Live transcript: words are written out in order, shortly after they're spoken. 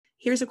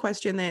here's a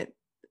question that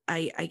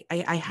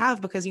I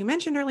have, because you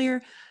mentioned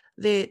earlier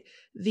that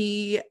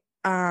the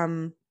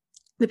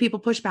people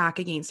push back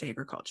against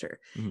agriculture.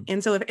 Mhm.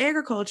 And so if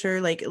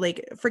agriculture, like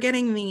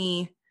forgetting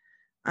the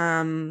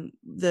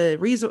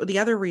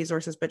other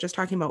resources, but just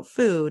talking about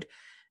food,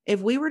 if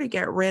we were to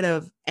get rid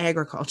of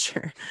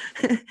agriculture,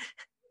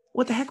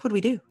 what the heck would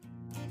we do?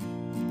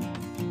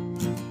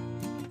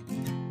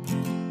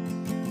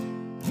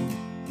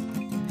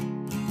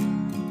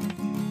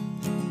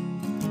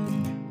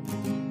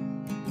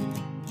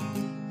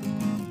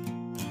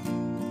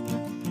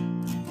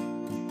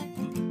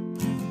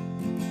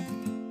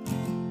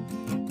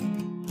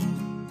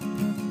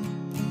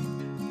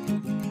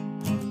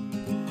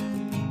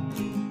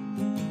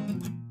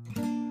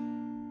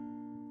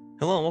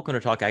 Hello and welcome to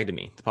Talk Ag to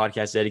Me, the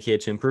podcast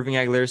dedicated to improving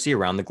ag literacy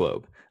around the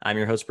globe. I'm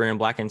your host, Brandon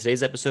Black, and in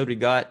today's episode, we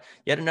got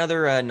yet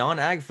another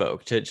non-ag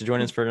folk to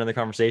join us for another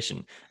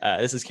conversation.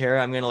 This is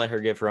Kara. I'm going to let her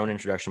give her own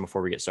introduction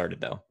before we get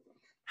started, though.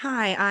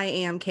 Hi, I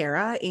am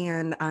Kara,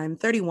 and I'm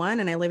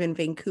 31, and I live in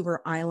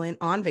Vancouver Island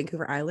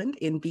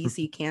in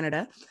BC,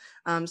 Canada.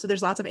 So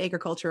there's lots of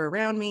agriculture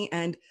around me,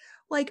 and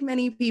like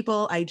many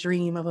people, I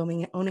dream of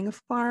owning a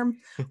farm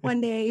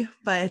one day,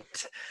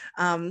 but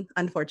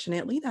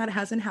unfortunately, that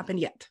hasn't happened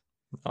yet.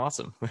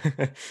 Awesome.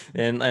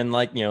 and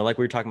like, like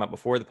we were talking about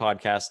before the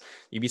podcast,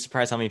 you'd be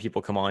surprised how many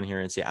people come on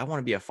here and say, I want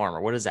to be a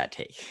farmer. What does that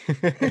take?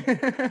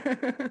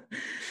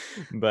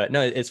 But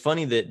no, it's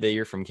funny that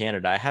you're from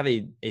Canada. I have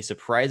a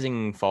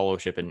surprising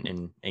fellowship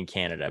in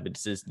Canada,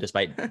 but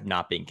despite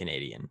not being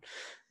Canadian.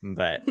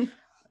 But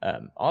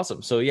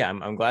awesome. So yeah,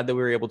 I'm glad that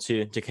we were able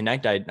to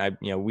connect.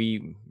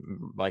 We,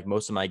 like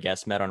most of my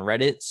guests, met on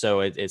Reddit. So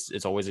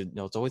it's always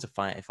a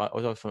fun.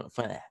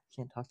 I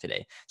can't talk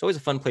today. It's always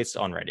a fun place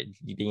on Reddit,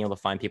 being able to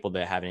find people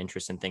that have an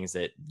interest in things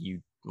that you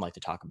like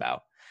to talk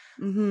about.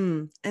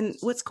 Mm-hmm. And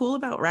what's cool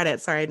about Reddit,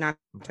 sorry, not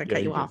to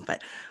cut you off,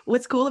 but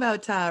what's cool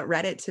about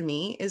Reddit to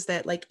me is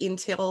that, like,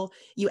 until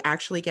you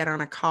actually get on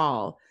a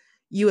call,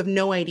 you have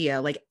no idea,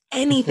 like,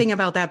 anything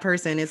about that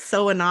person is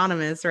so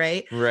anonymous,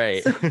 right?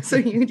 Right. So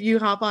you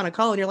hop on a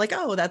call and you're like,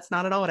 oh, that's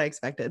not at all what I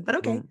expected, but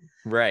okay.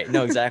 Right.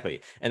 No,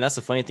 exactly. And that's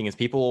the funny thing is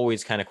people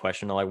always kind of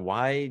question, like,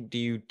 why do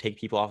you take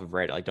people off of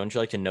Reddit? Like, don't you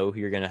like to know who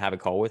you're going to have a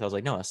call with? I was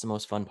like, no, that's the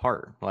most fun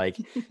part. Like,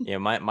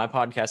 my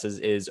podcast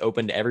is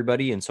open to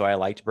everybody. And so I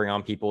like to bring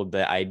on people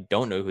that I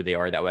don't know who they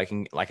are. That way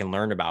I can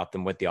learn about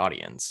them with the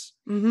audience.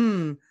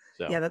 Mm-hmm.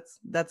 So yeah,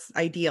 that's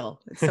ideal.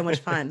 It's so much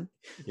fun.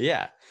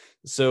 Yeah.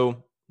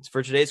 So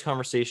for today's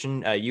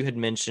conversation, you had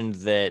mentioned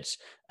that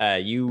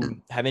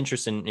you have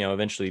interest in,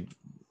 eventually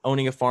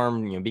owning a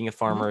farm, being a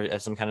farmer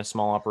as some kind of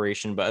small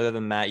operation. But other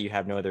than that, you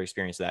have no other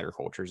experience with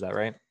agriculture. Is that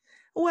right?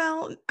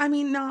 Well, I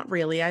mean, not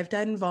really. I've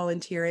done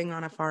volunteering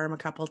on a farm a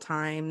couple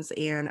times,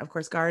 and of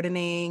course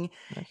gardening,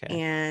 Okay.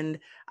 and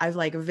I've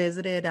like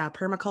visited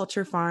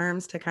permaculture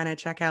farms to kind of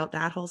check out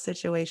that whole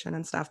situation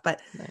and stuff.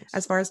 But Nice.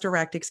 as far as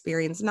direct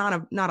experience, not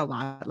a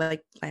lot,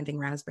 like planting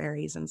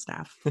raspberries and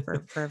stuff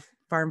for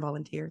farm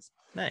volunteers.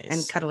 Nice.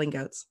 And cuddling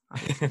goats.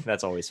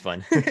 That's always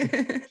fun.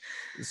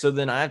 So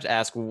then I have to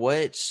ask,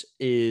 what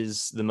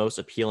is the most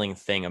appealing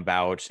thing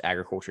about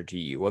agriculture to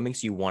you? What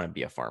makes you want to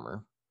be a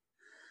farmer?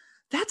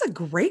 That's a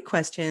great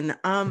question.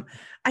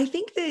 I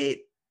think that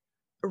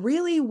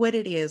really what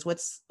it is,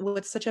 what's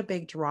such a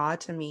big draw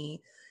to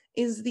me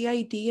is the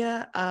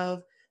idea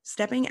of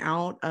stepping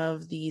out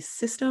of the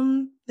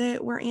system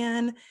that we're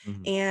in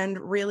Mhm. and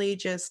really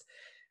just,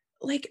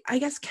 like, I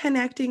guess,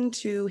 connecting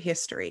to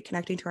history,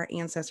 connecting to our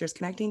ancestors,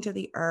 connecting to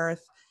the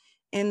earth,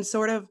 and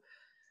sort of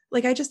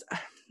like,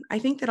 I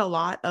think that a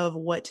lot of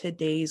what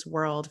today's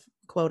world,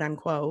 quote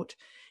unquote,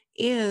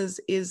 is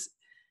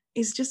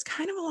just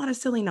kind of a lot of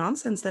silly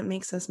nonsense that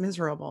makes us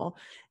miserable.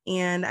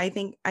 And I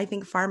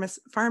think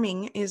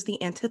farming is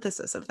the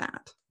antithesis of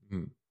that.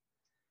 Mhm.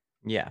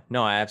 Yeah,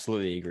 no, I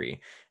absolutely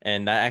agree.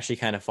 And that actually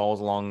kind of falls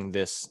along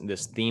this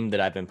theme that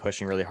I've been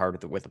pushing really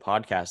hard with the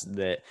podcast,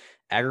 that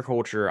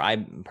agriculture, I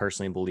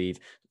personally believe,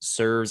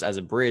 serves as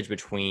a bridge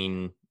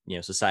between,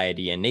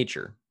 society and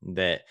nature.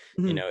 That,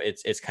 Mhm.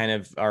 it's kind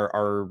of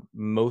our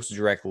most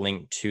direct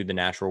link to the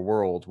natural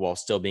world while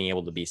still being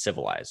able to be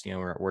civilized.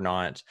 We're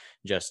not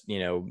just,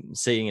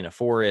 sitting in a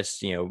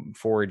forest,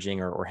 foraging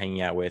or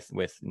hanging out with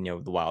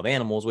the wild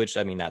animals, which,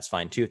 I mean, that's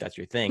fine too if that's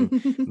your thing.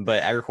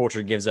 But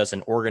agriculture gives us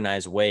an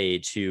organized way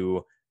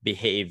to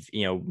behave,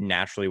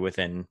 naturally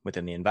within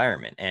the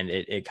environment. And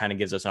it kind of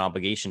gives us an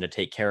obligation to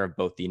take care of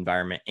both the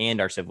environment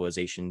and our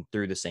civilization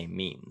through the same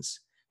means.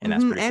 And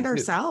that's And producing food.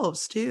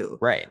 ourselves too.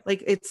 Right.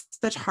 Like, it's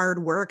such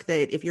hard work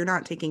that if you're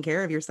not taking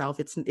care of yourself,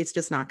 it's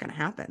just not going to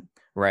happen.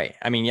 Right.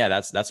 I mean, yeah,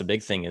 that's a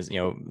big thing is,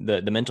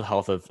 the mental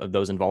health of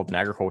those involved in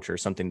agriculture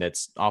is something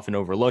that's often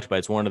overlooked, but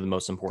it's one of the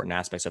most important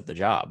aspects of the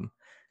job.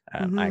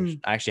 I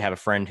actually have a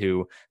friend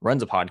who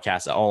runs a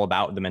podcast all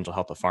about the mental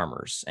health of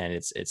farmers, and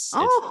it's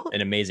Oh,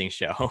 an amazing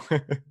show.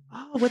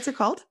 oh, what's it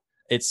called?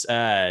 It's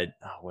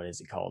what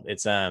is it called?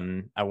 It's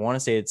I want to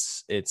say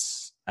it's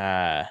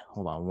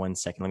hold on one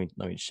second.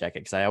 Let me check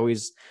it, because I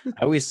always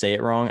say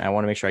it wrong. I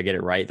want to make sure I get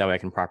it right. That way I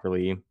can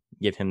properly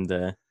give him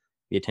the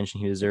the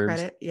attention he The deserves.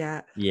 credit.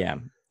 Yeah. Yeah,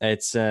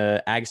 it's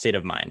ag state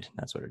of mind.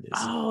 That's what it is.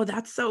 Oh,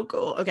 that's so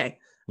cool. Okay. Okay.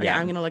 Yeah,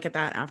 I'm going to look at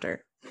that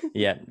after.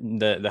 yeah.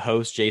 The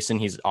host Jason,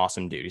 he's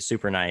awesome dude. He's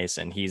super nice,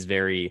 and he's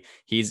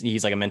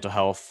like a mental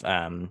health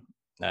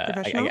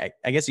Professional.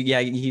 I guess yeah,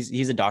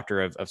 he's a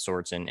doctor of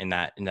sorts in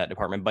that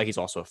department, but he's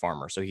also a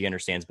farmer, so he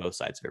understands both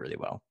sides of it really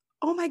well.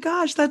 Oh my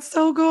gosh, that's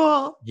so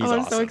cool. He's Oh,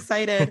 I'm so awesome.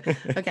 excited.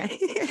 Okay.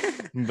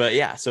 But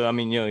yeah, so I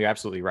mean, you're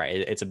absolutely right.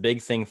 It's a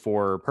big thing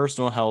for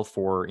personal health,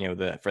 for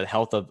for the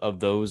health of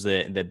those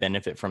that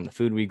benefit from the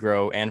food we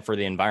grow, and for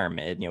the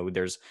environment.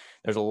 There's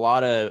a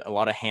lot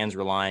of hands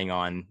relying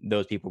on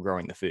those people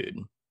growing the food.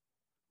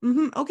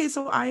 Okay,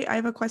 so I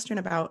have a question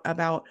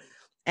about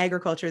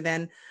agriculture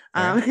then,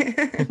 All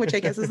right. which I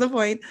guess is the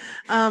point.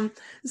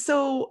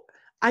 So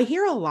I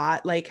hear a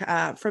lot like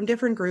from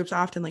different groups,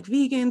 often like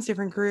vegans,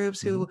 different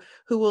groups Mhm.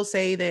 who will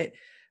say that,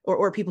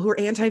 or people who are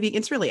anti-vegan,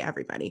 it's really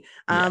everybody,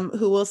 Yeah.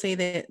 who will say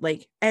that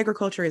like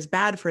agriculture is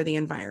bad for the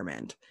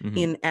environment Mhm.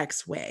 in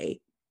X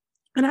way.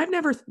 And I've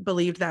never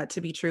believed that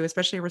to be true,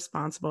 especially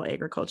responsible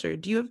agriculture.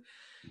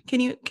 Can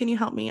you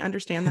help me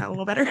understand that a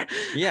little better?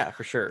 Yeah,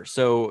 for sure.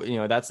 So,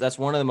 that's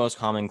one of the most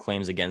common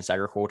claims against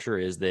agriculture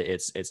is that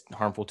it's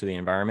harmful to the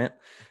environment.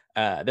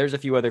 There's a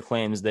few other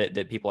claims that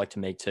people like to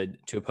make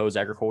to oppose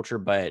agriculture,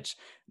 but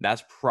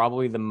that's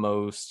probably the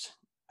most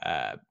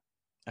uh,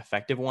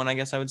 effective one, I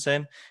guess I would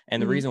say. And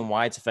the Hmm. reason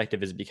why it's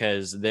effective is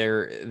because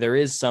there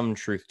is some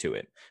truth to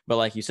it. But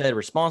like you said,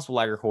 responsible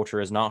agriculture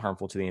is not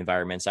harmful to the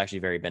environment. It's actually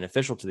very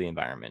beneficial to the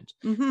environment.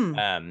 Hmm.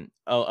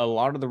 A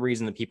lot of the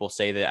reason that people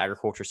say that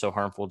agriculture is so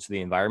harmful to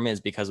the environment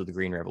is because of the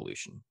Green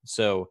Revolution.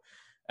 So,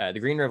 the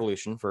Green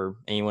Revolution, for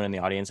anyone in the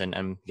audience, and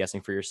I'm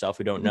guessing for yourself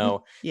who don't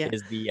know, Yeah.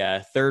 is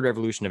the third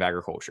revolution of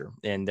agriculture.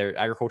 And their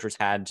agriculture's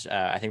had,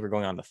 I think we're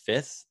going on the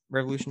fifth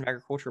revolution of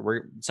agriculture.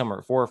 We're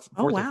somewhere fourth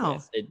Oh, or wow.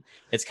 fifth.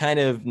 It's kind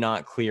of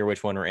not clear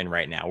which one we're in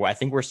right now. Well, I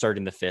think we're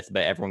starting the fifth,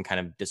 but everyone kind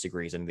of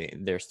disagrees, and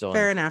they're still in the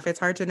Fair enough. It's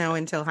hard to know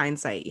until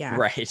hindsight. Yeah.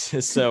 right.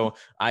 So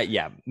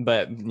yeah,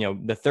 but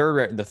the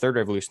third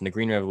revolution, the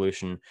Green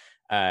Revolution,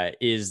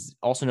 is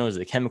also known as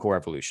the chemical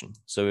revolution.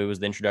 So it was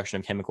the introduction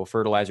of chemical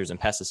fertilizers and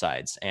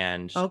pesticides,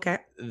 and Okay.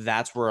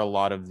 that's where a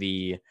lot of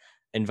the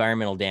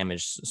environmental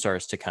damage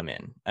starts to come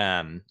in.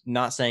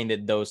 Not saying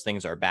that those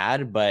things are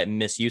bad, but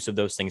misuse of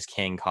those things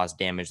can cause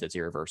damage that's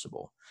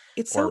irreversible.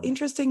 It's so Or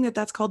interesting that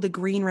that's called the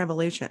Green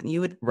Revolution.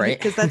 right.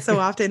 Because that's so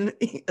often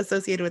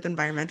associated with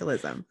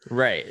environmentalism.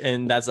 Right.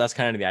 And that's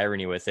kind of the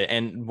irony with it.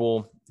 And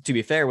well, to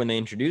be fair, when they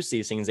introduced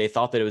these things, they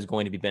thought that it was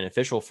going to be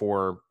beneficial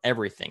for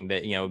everything,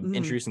 that, Mhm.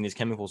 introducing these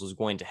chemicals was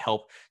going to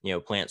help,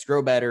 plants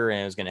grow better, and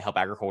it was going to help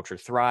agriculture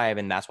thrive.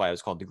 And that's why it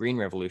was called the Green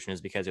Revolution,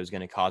 is because it was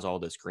going to cause all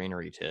this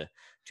greenery to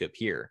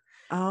appear.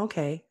 Oh,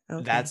 okay.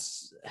 Okay.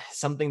 That's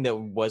something that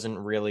wasn't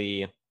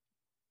really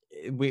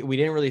we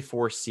didn't really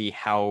foresee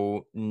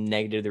how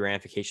negative the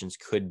ramifications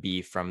could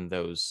be from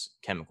those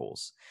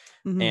chemicals.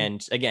 Hmm.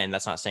 And again,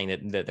 that's not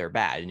saying that they're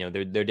bad.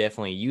 They're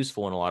definitely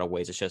useful in a lot of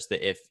ways. It's just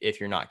that if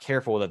you're not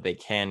careful, that they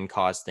can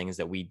cause things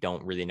that we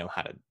don't really know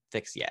how to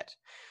fix yet.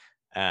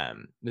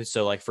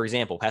 So like for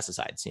example,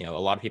 pesticides. A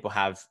lot of people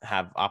have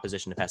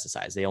opposition to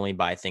pesticides. They only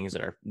buy things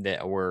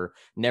that were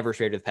never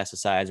sprayed with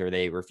pesticides, or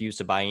they refuse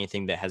to buy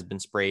anything that has been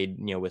sprayed,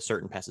 with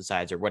certain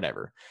pesticides or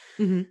whatever.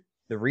 Hmm.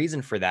 The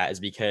reason for that is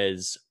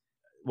because,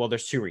 well,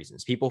 there's two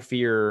reasons. People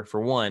fear,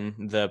 for one,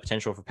 the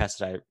potential for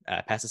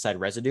pesticide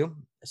residue.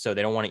 So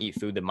they don't want to eat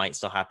food that might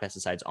still have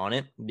pesticides on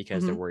it,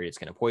 because they're Hmm. worried it's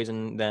going to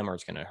poison them, or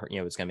it's going to hurt,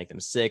 it's going to make them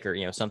sick,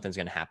 or something's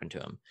going to happen to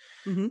them.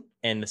 Hmm.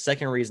 And the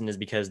second reason is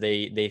because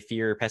they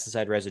fear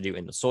pesticide residue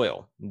in the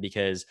soil,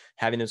 because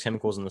having those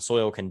chemicals in the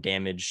soil can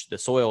damage the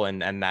soil,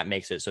 and that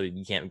makes it so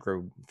you can't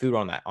grow food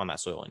on that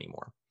soil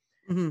anymore.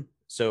 Hmm.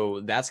 So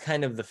that's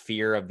kind of the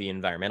fear of the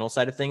environmental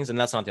side of things, and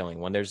that's not the only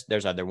one.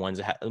 There's other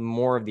ones.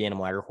 More of the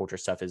animal agriculture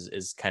stuff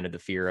is kind of the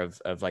fear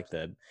of like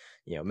the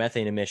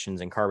methane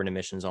emissions and carbon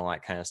emissions, all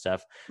that kind of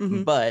stuff.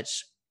 Hmm. But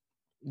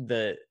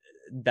the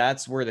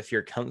that's where the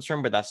fear comes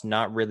from, but that's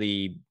not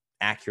really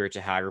accurate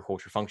to how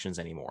agriculture functions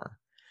anymore.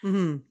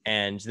 Hmm.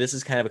 And this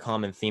is kind of a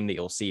common theme that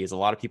you'll see, is a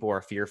lot of people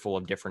are fearful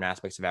of different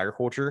aspects of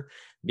agriculture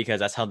because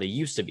that's how they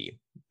used to be,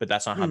 but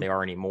that's not how Mm. they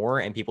are anymore.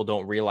 And people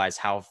don't realize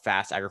how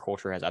fast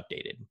agriculture has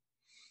updated.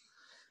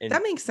 And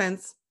That makes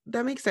sense.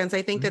 That makes sense.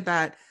 I think Mhm.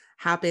 that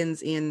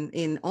happens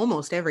in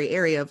almost every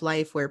area of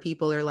life where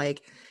people are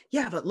like,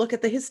 yeah, but look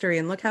at the history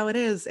and look how it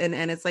is. And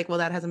it's like, well,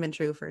 that hasn't been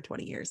true for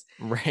 20 years,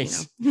 you Right.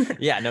 know.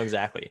 Yeah, no,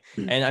 exactly.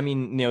 And I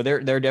mean, there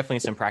are definitely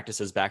some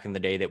practices back in the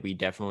day that we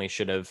definitely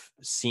should have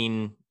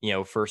seen,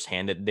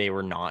 firsthand, that they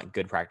were not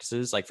good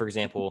practices. Like for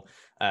example,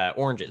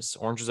 oranges.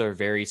 Oranges are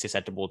very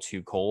susceptible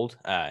to cold,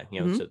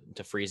 Mhm.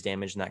 to freeze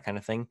damage and that kind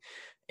of thing.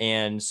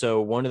 And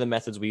so one of the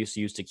methods we used to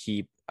use to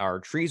keep our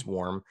trees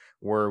warm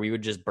were we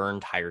would just burn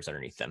tires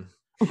underneath them.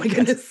 Oh my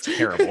That's goodness.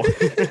 terrible.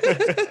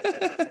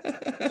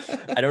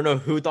 I don't know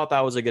who thought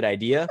that was a good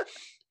idea,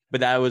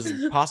 but that was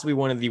possibly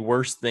one of the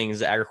worst things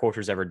that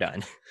agriculture's ever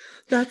done.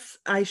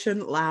 I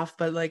shouldn't laugh,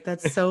 but like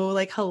that's so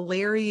like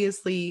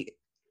hilariously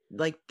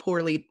like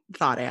poorly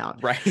thought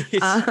out.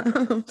 Right.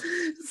 Um,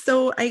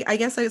 so I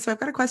guess so I've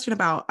got a question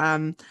about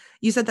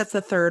you said that's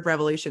the third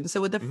revolution.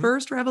 So would the Mhm.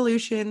 first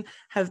revolution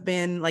have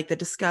been like the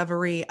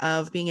discovery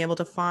of being able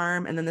to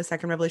farm, and then the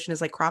second revolution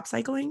is like crop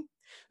cycling?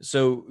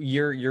 So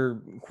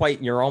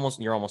you're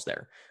almost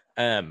there.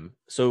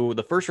 So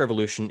the first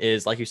revolution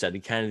is, like you said, the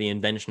kind of the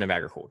invention of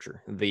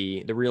agriculture,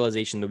 the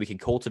realization that we could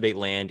cultivate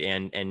land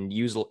and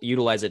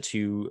utilize it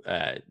to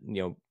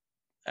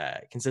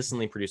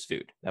consistently produce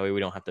food. That way we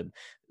don't have to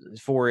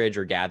forage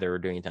or gather or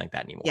do anything like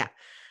that Yeah. anymore.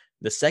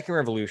 The second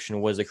revolution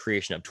was the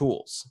creation of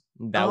tools.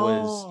 That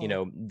was, Oh.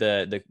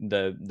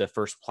 the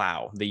first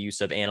plow, the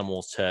use of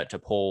animals to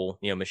pull,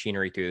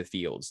 machinery through the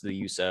fields, the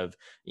use of,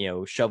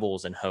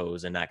 shovels and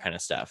hoes and that kind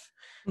of stuff.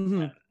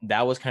 Mhm.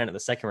 That was kind of the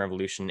second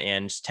revolution,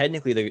 and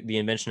technically the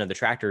invention of the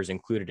tractor is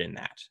included in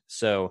that.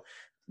 So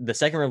the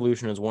second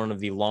revolution was one of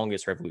the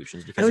longest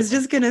revolutions I because it was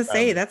went just gonna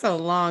say from, that's a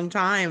long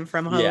time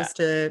from yeah. hoes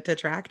to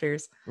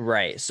tractors.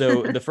 Right.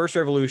 So the first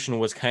revolution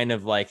was kind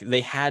of like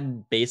they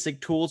had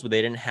basic tools, but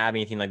they didn't have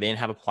anything, like they didn't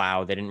have a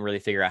plow. They didn't really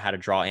figure out how to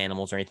draw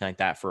animals or anything like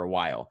that for a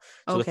while.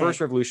 So the first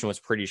Okay. revolution was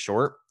pretty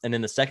short. And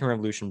then the second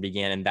revolution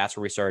began, and that's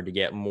where we started to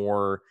get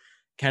more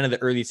kind of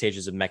the early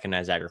stages of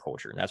mechanized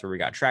agriculture. That's where we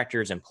got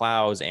tractors and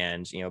plows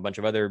and, a bunch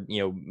of other,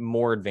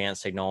 more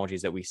advanced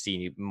technologies that we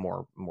see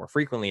more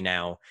frequently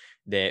now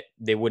that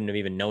they wouldn't have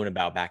even known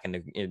about back in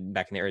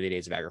the early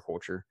days of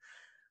agriculture.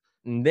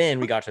 And then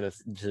we got to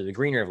the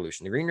Green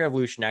Revolution. The Green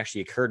Revolution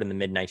actually occurred in the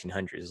mid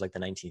 1900s, it's like the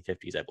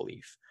 1950s, I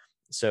believe.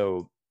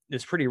 So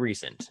it's pretty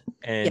recent,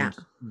 Yeah. and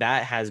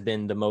that has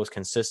been the most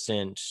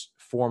consistent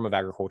form of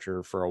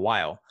agriculture for a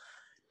while.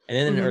 And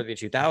then in the Mhm. early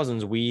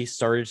 2000s, we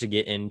started to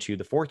get into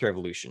the fourth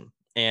revolution.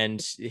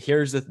 And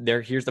here's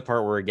the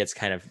part where it gets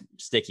kind of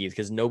sticky,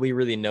 because nobody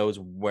really knows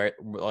where,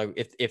 like,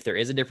 if there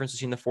is a difference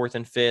between the fourth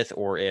and fifth,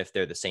 or if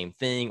they're the same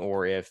thing,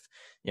 or if,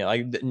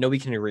 like, nobody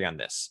can agree on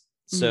this.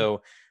 Mhm.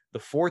 So the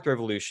fourth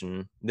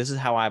revolution, this is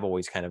how I've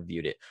always kind of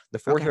viewed it. The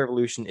fourth Okay.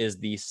 revolution is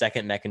the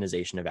second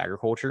mechanization of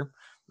agriculture.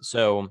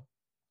 So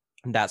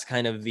that's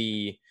kind of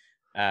the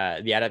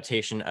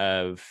adaptation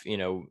of,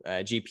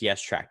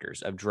 GPS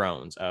tractors, of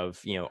drones,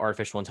 of,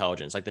 artificial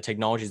intelligence, like the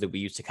technologies that we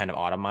use to kind of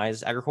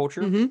automize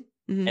agriculture. Mhm.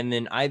 Mhm. And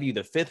then I view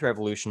the fifth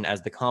revolution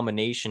as the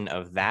combination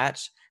of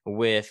that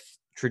with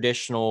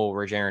traditional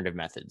regenerative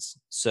methods.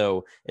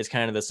 So it's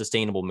kind of the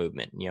sustainable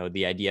movement,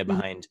 the idea Mhm.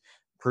 behind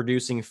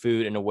producing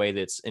food in a way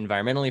that's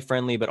environmentally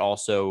friendly, but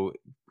also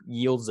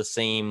yields the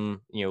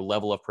same,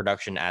 level of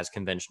production as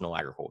conventional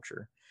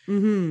agriculture.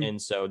 Mhm.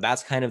 And so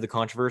that's kind of the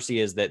controversy,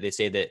 is that they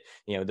say that,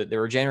 that the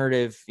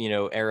regenerative,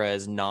 era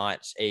is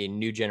not a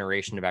new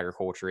generation of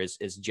agriculture, is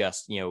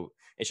just,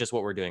 it's just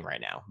what we're doing right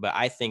now. But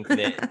I think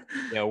that,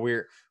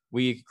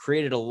 we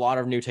created a lot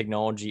of new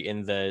technology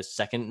in the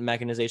second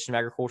mechanization of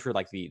agriculture,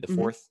 like the Mhm.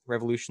 fourth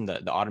revolution,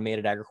 the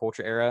automated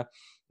agriculture era.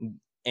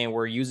 And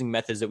we're using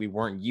methods that we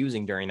weren't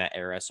using during that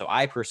era. So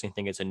I personally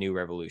think it's a new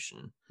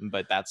revolution.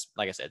 But that's,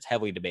 like I said, it's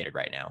heavily debated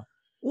right now.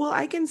 Well,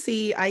 I can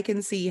see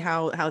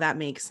how that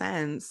makes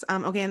sense.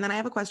 Okay, and then I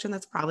have a question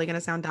that's probably going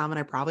to sound dumb, and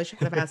I probably should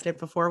have asked it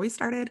before we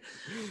started.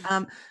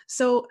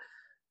 So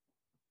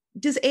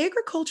does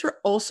agriculture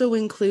also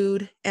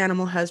include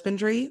animal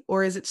husbandry,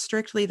 or is it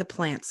strictly the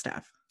plant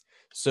stuff?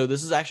 So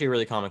this is actually a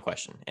really common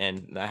question,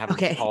 and I have a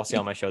Okay. policy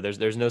on my show.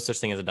 There's no such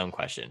thing as a dumb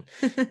question.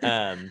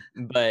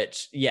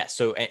 But yeah,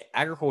 so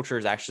agriculture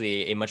is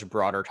actually a much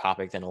broader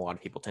topic than a lot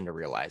of people tend to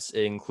realize.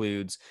 It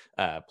includes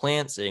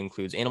plants, it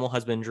includes animal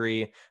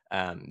husbandry,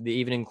 it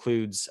even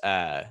includes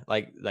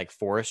like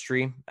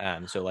forestry.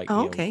 So like,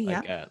 Oh, okay,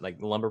 yeah. like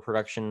lumber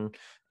production,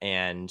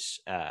 and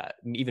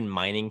even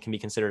mining can be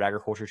considered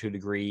agriculture to a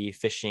degree.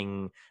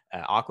 Fishing,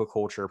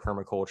 aquaculture,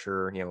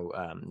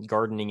 permaculture,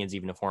 gardening is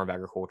even a form of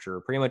agriculture.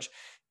 Pretty much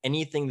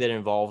anything that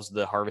involves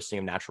the harvesting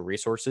of natural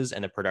resources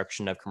and the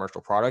production of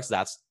commercial products,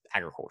 that's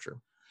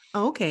agriculture.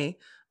 Oh, okay.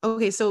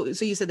 Okay, so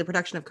you said the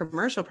production of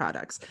commercial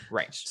products.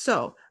 Right.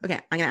 So, okay,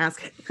 I'm gonna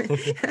ask I'm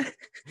gonna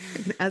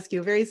ask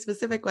you a very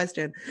specific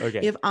question. Okay.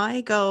 If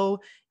I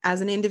go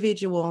as an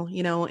individual,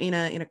 in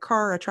a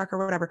car or a truck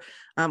or whatever,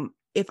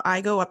 if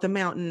I go up the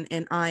mountain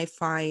and I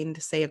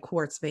find, say, a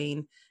quartz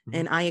vein Mhm.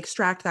 and I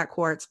extract that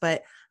quartz,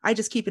 but I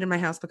just keep it in my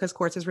house because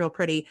quartz is real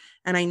pretty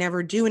and I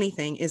never do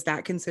anything, is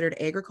that considered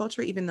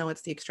agriculture, even though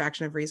it's the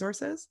extraction of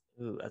resources?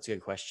 Ooh, that's a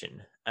good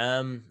question.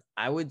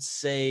 I would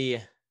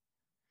say,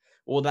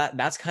 well,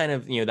 that's kind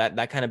of,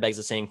 that kind of begs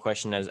the same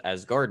question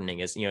as gardening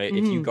is,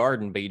 if you Hmm.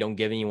 garden but you don't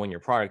give anyone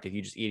your product, if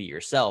you just eat it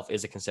yourself,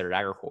 is it considered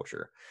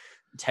agriculture?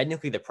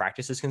 Technically the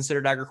practice is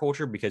considered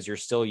agriculture, because you're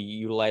still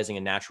utilizing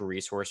a natural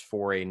resource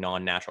for a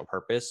non-natural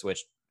purpose,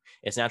 which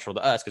it's natural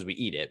to us because we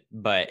eat it,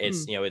 but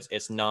it's,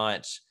 it's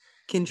not,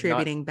 you're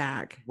not Contributing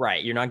back.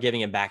 right. You're not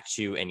giving it back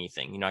to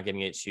anything. You're not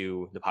giving it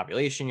to the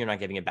population. You're not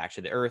giving it back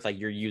to the earth. Like,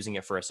 you're using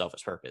it for a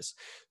selfish purpose.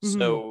 Hmm.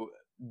 So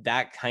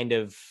that kind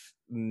of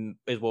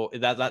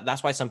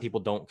that's why some people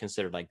don't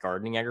consider like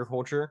gardening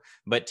agriculture,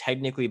 but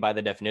technically by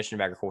the definition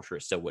of agriculture,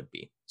 it still would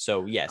be.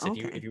 So yes,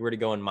 Okay. if you were to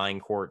go and mine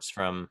quartz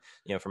from,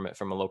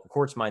 from a local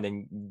quartz mine,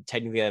 then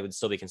technically that would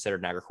still be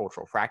considered an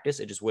agricultural practice.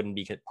 It just wouldn't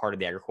be part of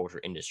the agriculture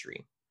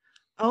industry.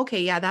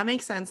 Okay, yeah, that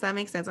makes sense. That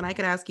makes sense. And I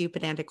could ask you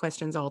pedantic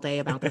questions all day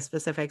about the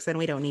specifics, and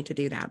we don't need to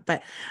do that.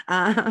 But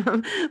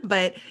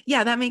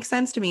yeah, that makes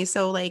sense to me.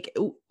 So like,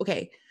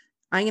 okay,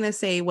 I'm gonna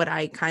say what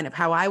I kind of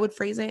how I would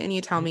phrase it, and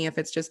you tell Mhm. me if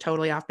it's just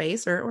totally off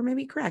base or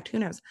maybe correct. Who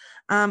knows?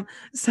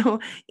 So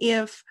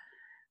if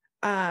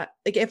like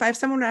if I have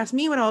someone to ask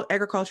me what all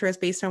agriculture is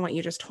based on what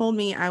you just told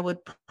me, I would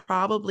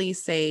probably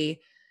say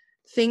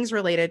things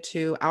related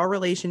to our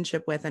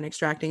relationship with and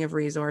extracting of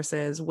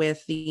resources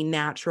with the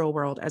natural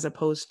world as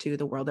opposed to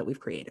the world that we've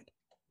created.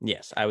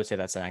 Yes, I would say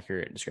that's an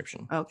accurate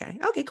description. Okay.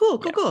 Okay, cool,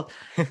 cool, Yeah. cool.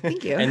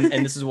 Thank you.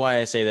 And this is why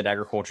I say that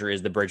agriculture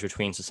is the bridge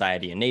between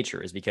society and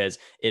nature, is because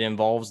it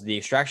involves the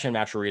extraction of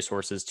natural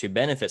resources to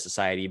benefit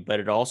society, but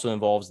it also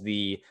involves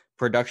the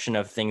production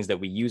of things that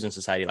we use in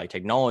society, like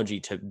technology,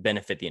 to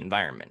benefit the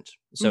environment.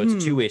 So it's a Mhm.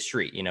 two-way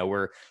street.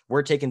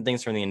 We're taking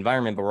things from the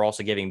environment, but we're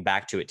also giving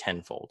back to it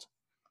tenfold.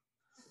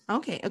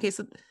 Okay. Okay,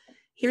 so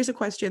here's a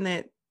question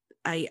that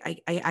I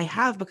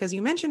have because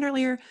you mentioned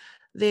earlier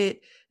that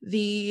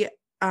the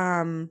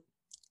um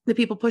the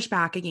people push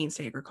back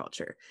against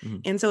agriculture.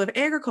 Mhm. And so if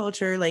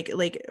agriculture like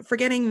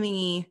forgetting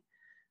the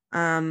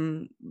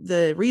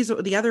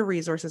other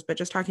resources but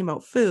just talking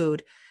about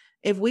food,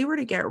 if we were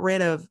to get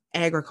rid of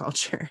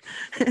agriculture,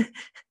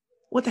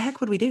 what the heck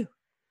would we do?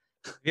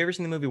 Have you ever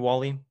seen the movie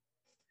Wall-E?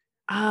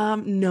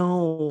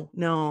 No,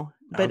 no,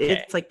 but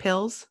Okay. it's like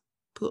pills,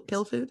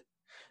 pill food.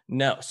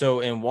 No,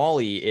 so in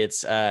Wall-E,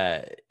 it's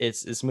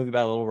this movie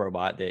about a little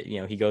robot that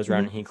he goes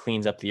around and Mhm. he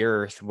cleans up the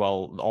earth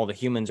while all the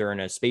humans are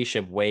in a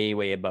spaceship way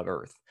way above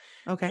Earth,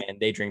 Okay. and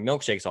they drink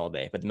milkshakes all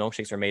day. But the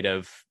milkshakes are made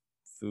of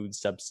food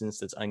substance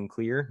that's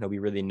unclear. Nobody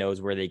really knows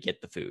where they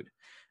get the food.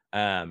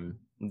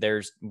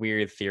 There's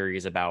weird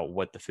theories about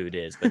what the food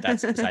is, but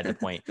that's beside the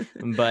point.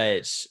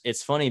 But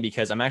it's funny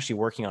because I'm actually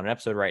working on an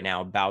episode right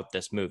now about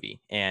this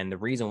movie, and the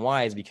reason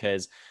why is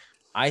because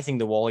I think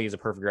the Wall-E is a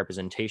perfect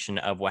representation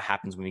of what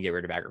happens when we get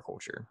rid of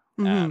agriculture.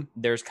 Mhm.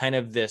 There's kind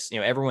of this,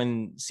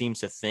 everyone seems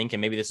to think, and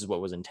maybe this is what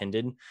was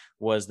intended,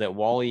 was that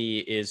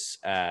Wall-E is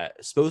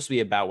supposed to be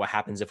about what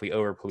happens if we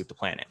overpollute the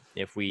planet,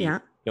 if we Yeah.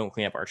 don't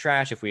clean up our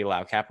trash, if we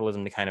allow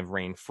capitalism to kind of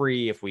reign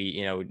free, if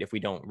we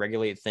don't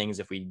regulate things,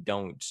 if we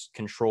don't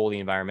control the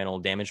environmental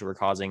damage that we're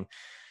causing.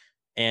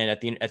 And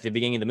at the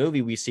beginning of the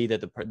movie, we see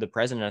that the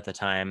president at the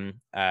time,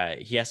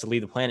 he has to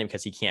leave the planet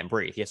because he can't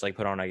breathe. He has to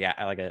put on like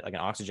an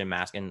oxygen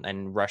mask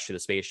and rush to the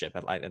spaceship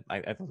at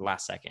the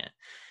last second.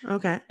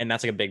 Okay. And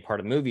that's like a big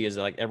part of the movie, is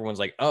that, like, everyone's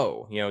like,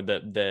 oh,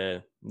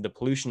 the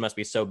pollution must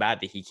be so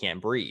bad that he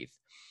can't breathe.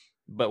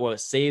 But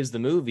what saves the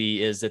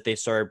movie is that they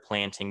started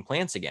planting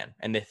plants again,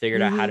 and they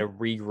figured out how Mhm. to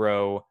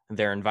regrow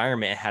their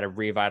environment and how to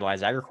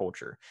revitalize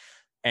agriculture.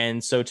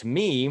 And so to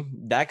me,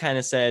 that kind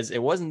of says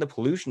it wasn't the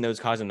pollution that was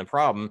causing the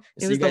problem.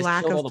 It So you was the guys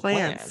lack killed all of the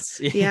plants.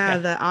 plants. Yeah, Yeah,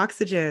 the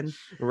oxygen.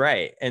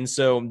 right. And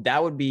so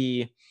that would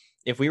be,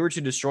 if we were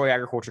to destroy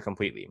agriculture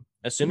completely,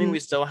 assuming we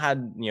Mhm. still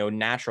had,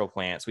 natural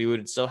plants, we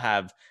would still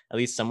have at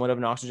least somewhat of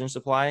an oxygen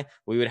supply.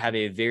 We would have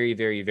a very,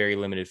 very, very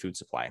limited food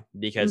supply,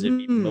 because it'd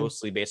be Mhm.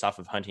 mostly based off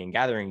of hunting and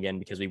gathering again,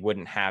 because we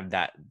wouldn't have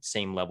that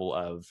same level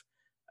of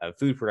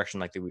food production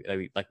like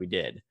we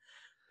did.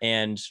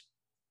 And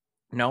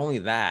not only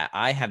that,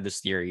 I have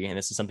this theory, and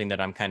this is something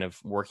that I'm kind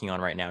of working on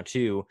right now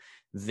too,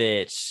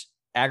 that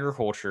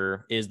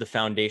agriculture is the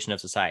foundation of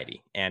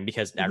society. And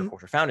because Mhm.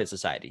 agriculture founded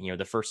society,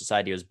 the first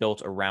society was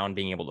built around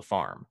being able to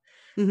farm.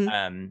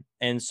 Mhm.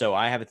 And so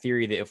I have a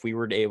theory that if we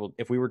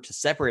were to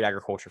separate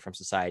agriculture from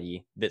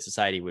society, that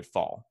society would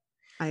fall.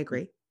 I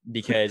agree.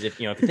 Because if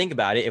you think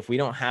about it, if we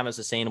don't have a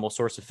sustainable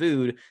source of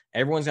food,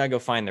 everyone's got to go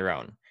find their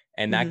own,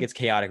 and that Mhm. gets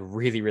chaotic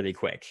really, really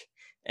quick.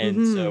 And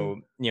Mhm.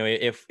 so,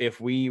 if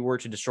we were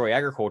to destroy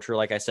agriculture,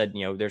 like I said,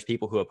 there's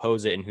people who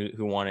oppose it and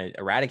who want to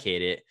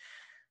eradicate it.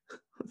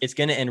 It's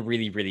going to end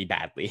really, really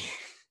badly.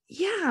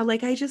 Yeah,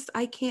 like I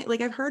can't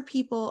like I've heard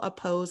people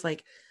oppose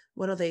like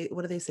what do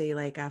they say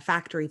like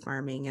factory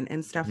farming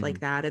and stuff like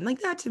Mhm. that. And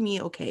like that to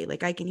me okay,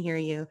 like I can hear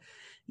you,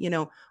 you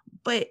know,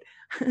 but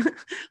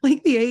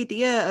like the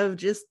idea of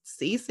just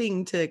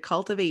ceasing to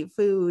cultivate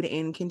food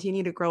and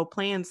continue to grow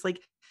plants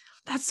like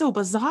that's so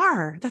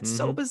bizarre. That's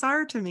so Mhm.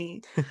 bizarre to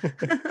me.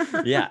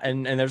 Yeah,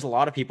 and there's a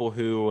lot of people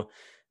who,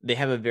 they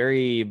have a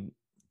very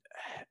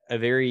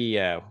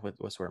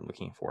what's the word I'm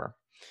looking for?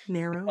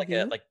 Narrow Like a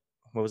view, like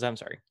what was that? I'm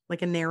sorry.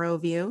 like a narrow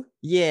view.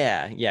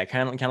 Yeah,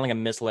 kind of like a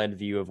misled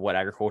view of what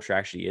agriculture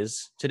actually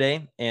is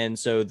today. And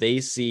so they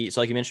see,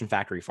 so like you mentioned,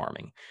 factory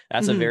farming.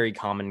 That's a Mhm. very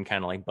common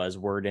kind of like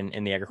buzzword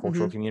in the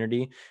agricultural Mhm.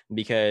 community,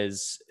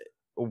 because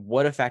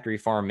what a factory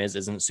farm is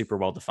isn't super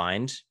well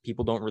defined.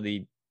 People don't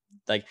really,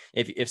 like,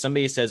 if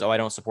somebody says, "Oh, I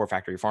don't support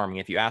factory farming,"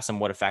 if you ask them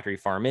what a factory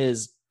farm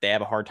is, they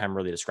have a hard time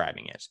really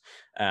describing it.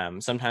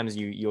 Sometimes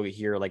you'll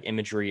hear like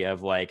imagery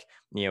of like,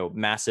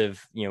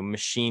 massive,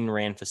 machine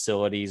ran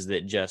facilities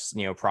that just,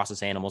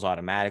 process animals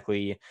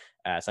automatically.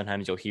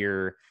 Sometimes you'll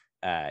hear,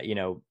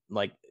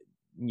 like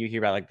you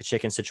hear about like the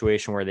chicken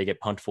situation where they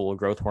get pumped full of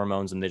growth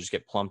hormones and they just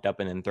get plumped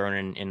up and then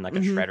thrown in like a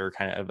Mm-hmm. shredder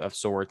kind of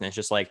sorts. And it's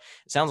just like,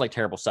 it sounds like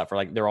terrible stuff, or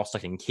like they're all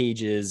stuck in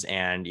cages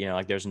and,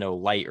 like there's no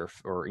light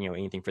or,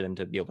 anything for them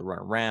to be able to run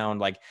around.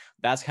 Like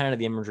that's kind of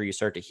the imagery you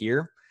start to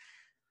hear.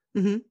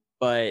 Mm-hmm.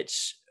 But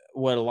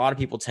what a lot of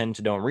people tend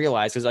to don't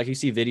realize, because like you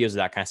see videos of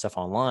that kind of stuff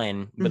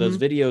online, but those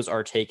Mm-hmm. videos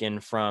are taken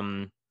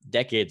from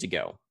decades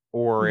ago.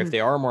 Or if Mm-hmm. they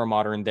are more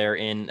modern, they're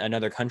in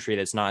another country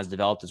that's not as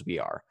developed as we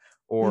are.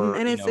 Mm-hmm. Or,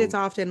 And it's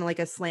often like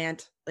a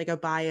slant, like a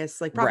bias,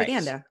 like right,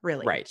 propaganda,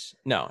 really. right.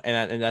 No,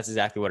 and that's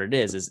exactly what it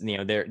is.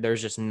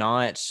 There's just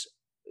not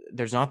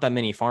there's not that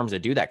many farms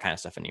that do that kind of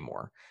stuff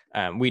anymore.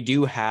 We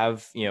do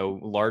have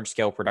large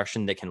scale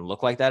production that can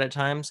look like that at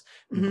times,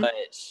 Mm-hmm. but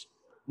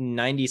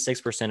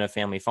 96% of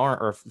family farm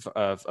or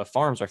of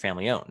farms are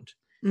family owned.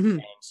 Mm-hmm.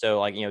 So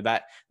like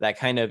that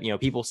kind of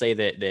people say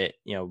that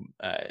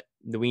that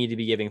we need to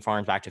be giving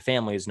farms back to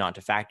families, not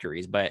to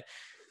factories, but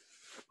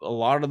a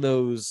lot of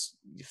those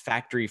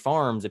factory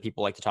farms that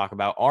people like to talk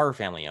about are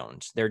family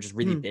owned. They're just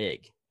really Mm-hmm.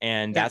 big.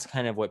 And Yeah. that's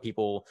kind of what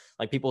people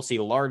like. People see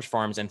large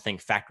farms and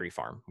think factory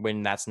farm,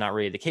 when that's not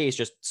really the case.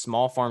 Just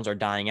small farms are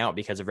dying out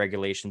because of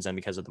regulations and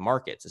because of the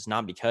markets. It's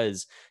not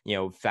because,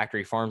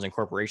 factory farms and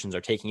corporations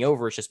are taking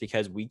over. It's just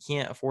because we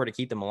can't afford to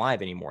keep them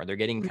alive anymore. They're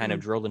getting kind Mm-hmm. of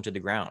drilled into the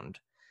ground.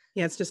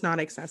 Yeah, it's just not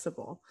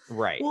accessible.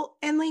 Right. Well,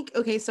 and like,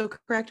 okay, so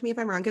correct me if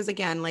I'm wrong, because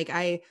again, like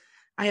I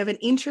have an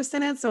interest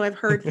in it, so I've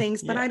heard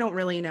things, but Yeah. I don't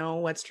really know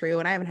what's true,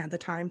 and I haven't had the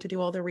time to do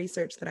all the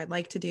research that I'd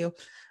like to do.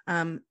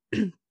 Um,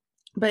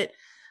 but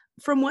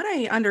from what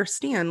I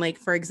understand, like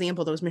for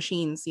example, those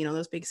machines,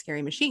 those big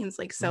scary machines,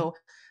 like Mhm. so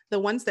the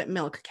ones that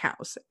milk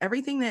cows,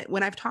 everything that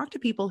when I've talked to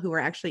people who are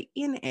actually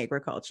in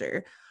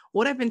agriculture,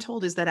 what I've been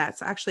told is that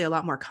that's actually a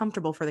lot more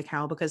comfortable for the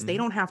cow because they Mhm.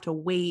 don't have to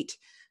wait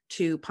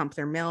to pump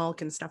their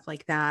milk and stuff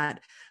like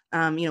that.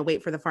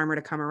 Wait for the farmer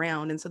to come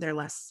around. And so they're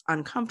less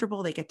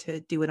uncomfortable. They get to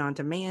do it on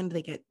demand.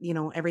 They get,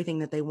 everything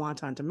that they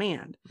want on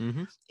demand.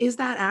 Mhm. Is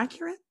that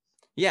accurate?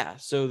 Yeah,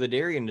 so the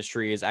dairy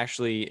industry is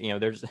actually,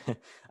 there's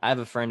I have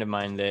a friend of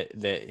mine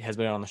that has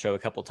been on the show a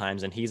couple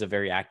times, and he's a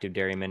very active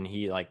dairyman.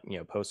 He like,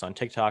 posts on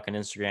TikTok and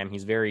Instagram.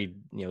 He's very,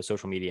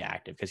 social media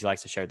active because he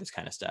likes to share this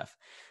kind of stuff.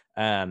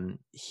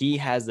 He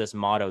has this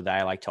motto that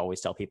I like to always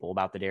tell people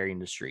about the dairy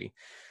industry.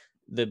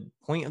 The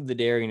point of the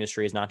dairy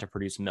industry is not to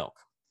produce milk.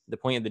 The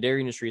point of the dairy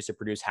industry is to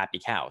produce happy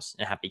cows,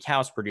 and happy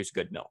cows produce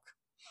good milk.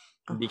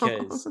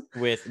 Because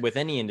with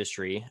any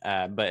industry,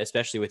 but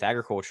especially with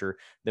agriculture,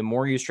 the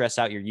more you stress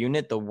out your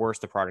unit, the worse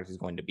the product is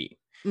going to be.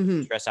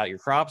 Hmm. Stress out your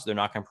crops, they're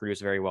not going to produce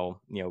very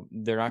well.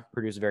 They're not going to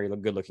produce very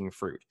good looking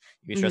fruit.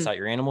 If you stress Hmm. out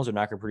your animals, they're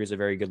not going to produce a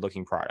very good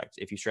looking product.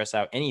 If you stress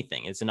out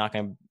anything, it's not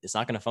going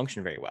to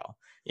function very well.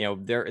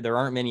 There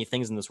aren't many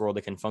things in this world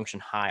that can function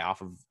high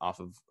off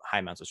of high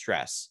amounts of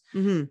stress.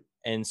 Hmm.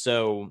 And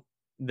so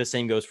the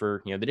same goes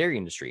for, the dairy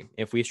industry.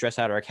 If we stress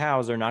out our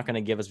cows, they're not going to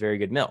give us very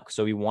good milk.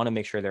 So we want to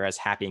make sure they're as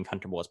happy and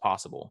comfortable as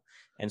possible.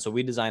 And so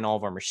we design all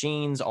of our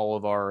machines, all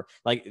of our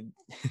like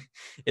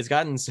it's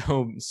gotten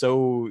to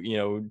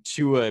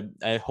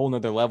a whole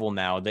nother level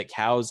now that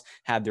cows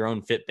have their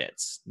own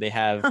Fitbits. They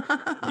have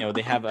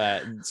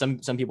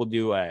some people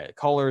do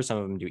collars, some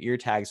of them do ear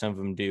tags, some of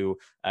them do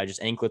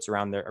just anklets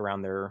around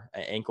their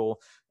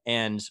ankle.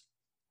 And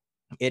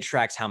it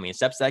tracks how many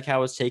steps that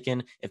cow has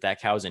taken, if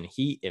that cow's in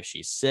heat, if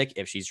she's sick,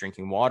 if she's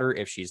drinking water,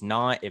 if she's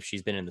not, if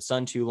she's been in the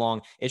sun too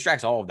long. It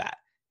tracks all of that.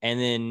 And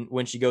then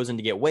when she goes in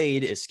to get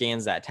weighed, it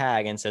scans that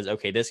tag and says,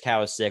 okay, this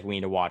cow is sick. We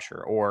need to watch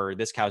her. Or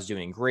this cow's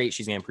doing great.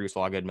 She's going to produce a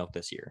lot of good milk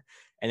this year.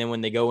 And then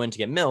when they go in to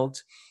get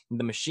milked,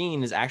 the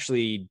machine is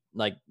actually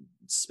like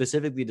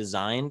specifically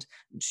designed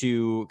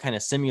to kind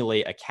of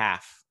simulate a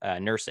calf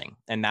nursing.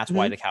 And that's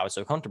why Hmm. the cow is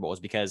so comfortable, is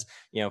because,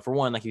 for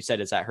one, like you said,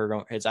 it's at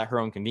her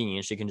own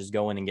convenience. She can just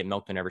go in and get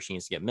milked whenever she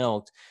needs to get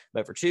milked.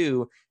 But for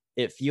two,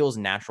 it feels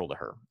natural to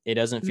her. It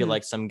doesn't feel Hmm.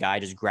 like some guy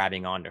just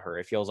grabbing onto her.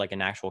 It feels like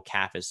an actual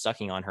calf is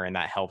sucking on her, and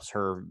that helps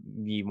her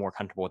be more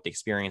comfortable with the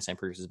experience and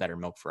produces better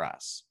milk for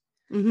us.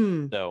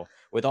 Hmm. So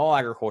with all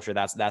agriculture,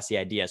 that's the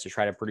idea, is to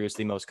try to produce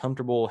the most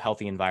comfortable,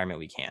 healthy environment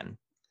we can.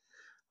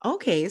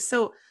 Okay,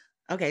 so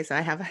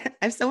I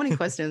have so many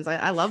questions.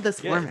 I love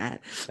this Good.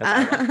 format.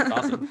 I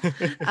love it.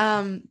 It's awesome.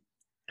 Um,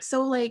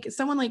 so like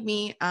someone like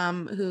me,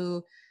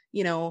 who,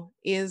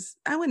 is,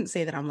 I wouldn't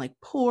say that I'm like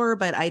poor,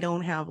 but I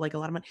don't have like a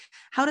lot of money.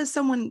 How does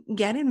someone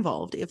get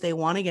involved if they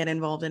want to get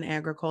involved in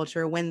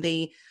agriculture when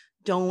they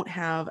don't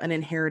have an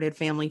inherited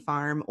family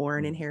farm or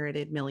an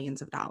inherited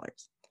millions of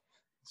dollars?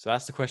 So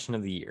that's the question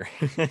of the year.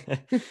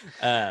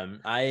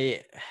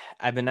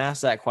 I've been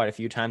asked that quite a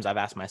few times. I've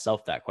asked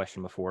myself that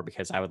question before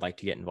because I would like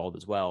to get involved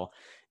as well.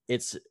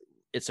 It's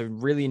it's a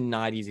really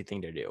not easy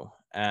thing to do.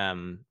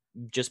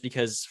 Just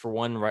because, for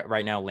one,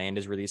 right now land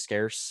is really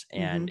scarce,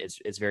 and Hmm.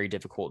 it's very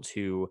difficult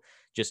to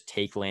just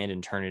take land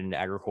and turn it into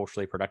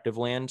agriculturally productive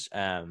land.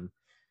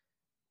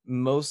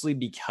 Mostly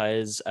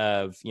because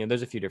of,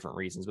 there's a few different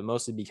reasons, but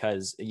mostly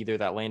because either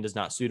that land is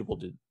not suitable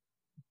to,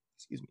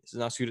 excuse me, it's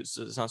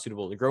not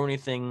suitable to grow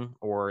anything,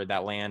 or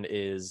that land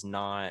is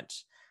not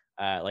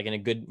like in a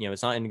good,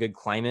 it's not in a good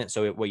climate.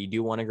 So what you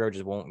do want to grow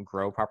just won't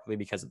grow properly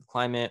because of the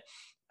climate.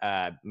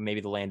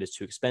 Maybe the land is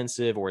too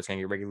expensive, or it's going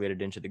to get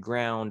regulated into the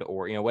ground,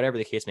 or whatever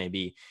the case may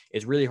be.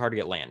 It's really hard to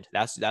get land.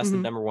 That's the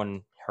Mm-hmm. number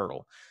one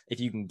hurdle.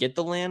 If you can get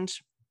the land,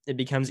 it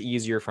becomes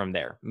easier from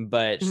there.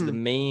 But Mm-hmm.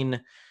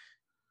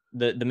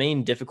 the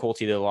main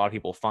difficulty that a lot of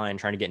people find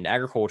trying to get into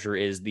agriculture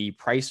is the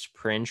price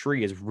per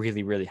entry is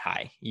really, really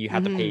high. You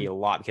have to pay Mm-hmm. a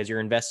lot because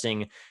you're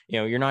investing,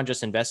 you're not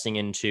just investing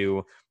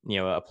into,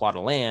 a plot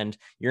of land,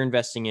 you're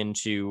investing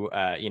into,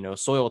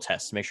 soil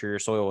tests to make sure your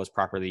soil is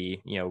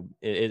properly,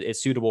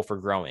 it's suitable for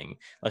growing.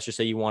 Let's just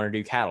say you want to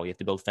do cattle, you have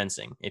to build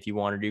fencing. If you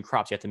want to do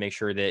crops, you have to make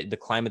sure that the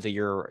climate that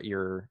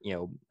you're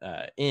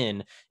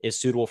in is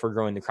suitable for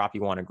growing the crop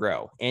you want to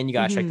grow. And you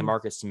got to check the Mm-hmm.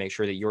 markets to make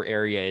sure that your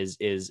area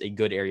is a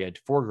good area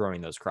for growing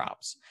those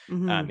crops.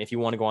 Mm-hmm. If you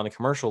want to go on the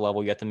commercial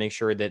level, you have to make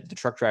sure that the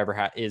truck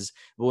driver is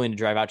willing to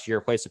drive out to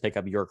your place to pick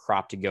up your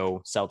crop to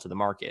go sell to the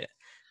market.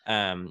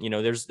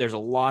 There's a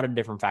lot of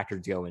different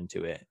factors to go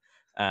into it.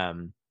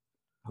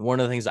 One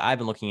of the things that I've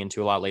been looking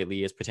into a lot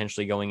lately is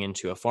potentially going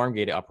into a farm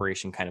gate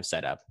operation kind of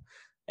setup.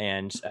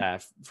 And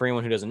for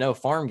anyone who doesn't know,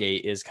 farm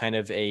gate is kind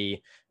of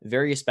a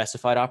very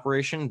specified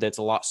operation that's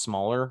a lot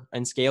smaller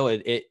in scale.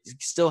 It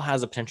still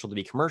has a potential to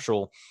be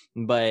commercial,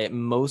 but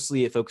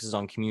mostly it focuses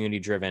on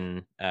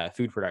community-driven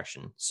food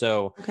production.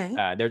 So Okay.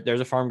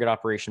 there's a farm gate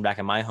operation back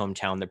in my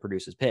hometown that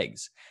produces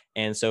pigs.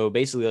 And so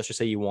basically, let's just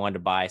say you wanted to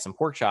buy some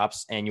pork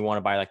chops and you want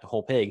to buy like the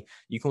whole pig.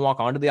 You can walk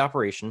onto the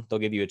operation. They'll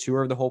give you a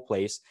tour of the whole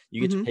place.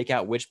 You get to Mm-hmm. pick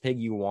out which pig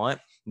you want.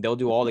 They'll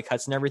do all the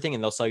cuts and everything,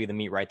 and they'll sell you the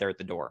meat right there at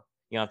the door.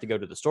 You don't have to go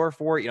to the store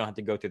for it. You don't have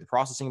to go through the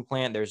processing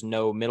plant. There's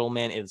no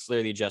middleman. It's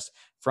literally just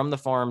from the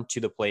farm to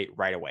the plate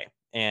right away.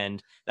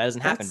 And that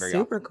doesn't happen That's very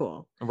often, super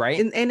cool. right?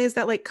 And is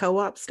that like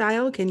co-op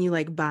style? Can you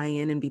like buy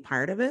in and be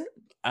part of it?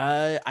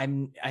 I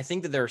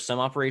think that there are some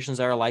operations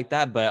that are like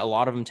that, but a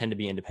lot of them tend to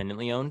be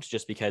independently owned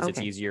just because it's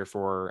Okay. easier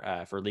for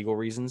legal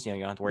reasons. You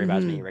don't have to worry about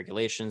as Mm-hmm. many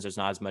regulations. There's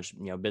not as much,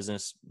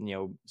 business,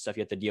 stuff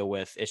you have to deal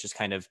with. It's just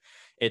kind of,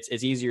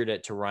 it's easier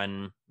to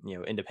run,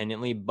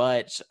 independently.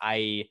 But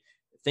I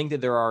think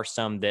that there are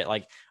some that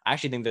I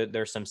actually think that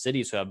there's some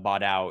cities who have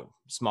bought out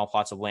small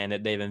plots of land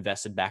that they've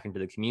invested back into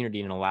the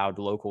community and allowed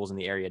locals in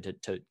the area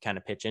to kind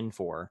of pitch in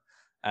for,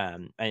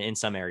 in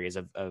some areas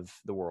of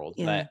the world.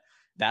 Yeah. But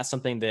that's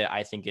something that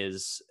I think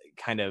is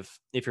kind of,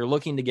 if you're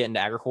looking to get into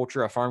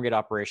agriculture, a farm gate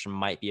operation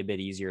might be a bit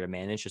easier to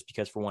manage just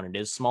because, for one, it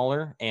is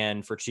smaller,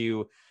 and for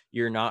two,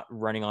 you're not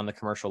running on the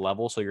commercial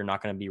level. So you're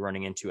not going to be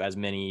running into as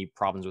many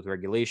problems with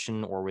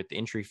regulation or with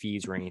entry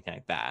fees or anything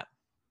like that.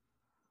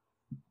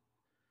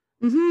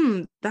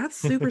 Mm-hmm. That's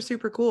super,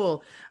 super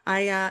cool.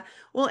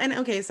 Well, and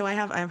okay, so I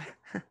have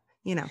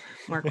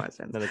more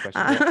questions. Another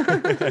question.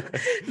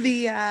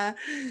 Yeah. The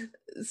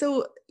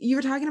so you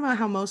were talking about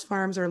how most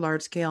farms are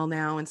large scale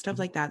now and stuff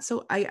like that.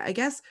 So I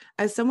guess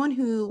as someone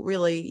who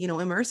really,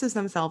 immerses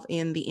themselves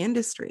in the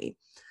industry,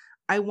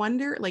 I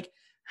wonder, like,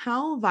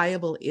 how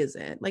viable is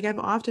it? Like, I've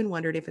often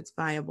wondered if it's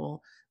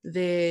viable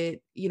that,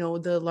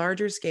 the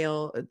larger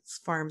scale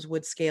farms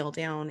would scale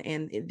down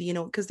and,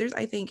 because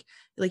I think,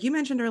 like you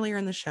mentioned earlier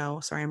in the show,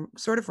 sorry, I'm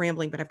sort of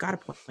rambling, but I've got a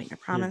point, I You're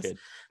promise.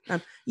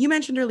 good. You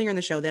mentioned earlier in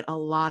the show that a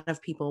lot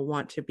of people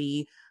want to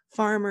be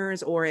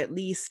farmers or at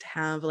least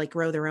have like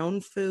grow their own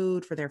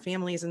food for their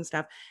families and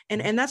stuff.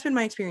 And that's been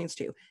my experience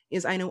too,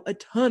 is I know a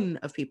ton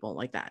of people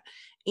like that.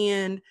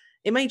 And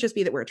it might just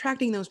be that we're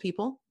attracting those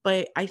people,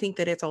 but I think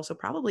that it's also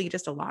probably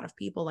just a lot of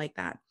people like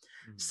that.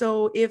 Mhm.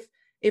 So if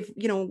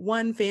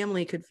one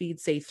family could feed,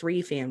 say,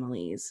 3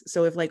 families,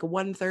 so if like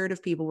 1/3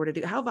 of people were to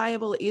do, how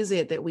viable is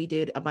it that we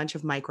did a bunch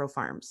of micro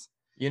farms?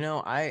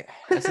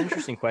 That's an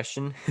interesting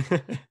question.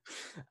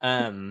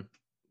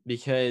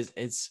 Because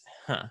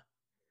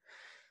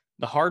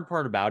the hard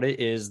part about it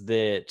is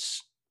that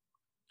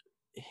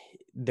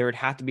there would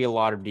have to be a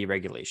lot of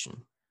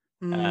deregulation.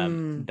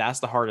 Mm, That's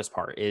the hardest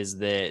part, is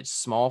that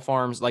small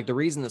farms, like the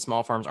reason that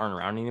small farms aren't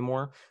around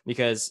anymore,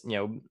 because,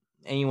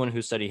 anyone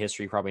who studied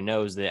history probably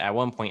knows that at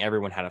one point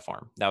everyone had a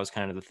farm. That was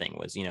kind of the thing,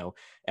 was,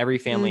 every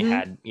family mm-hmm,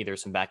 had either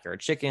some backyard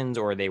chickens,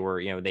 or they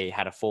were, they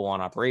had a full on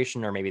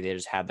operation, or maybe they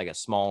just had like a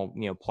small,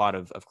 plot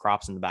of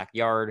crops in the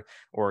backyard,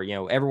 or,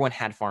 everyone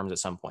had farms at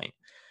some point.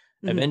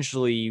 mm-hmm,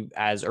 Eventually,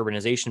 as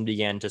urbanization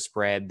began to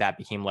spread, that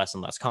became less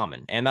and less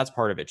common. And that's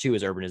part of it too,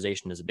 is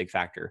urbanization is a big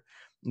factor.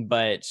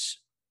 But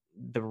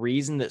the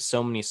reason that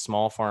so many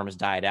small farms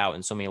died out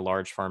and so many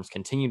large farms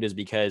continued is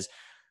because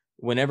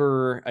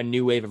whenever a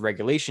new wave of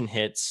regulation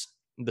hits,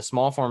 the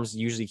small farms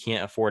usually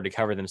can't afford to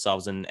cover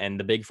themselves, and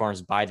the big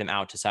farms buy them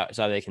out so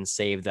they can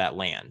save that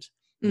land.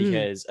 mm-hmm,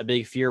 Because a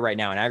big fear right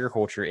now in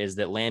agriculture is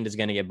that land is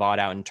going to get bought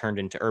out and turned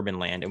into urban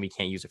land, and we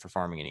can't use it for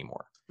farming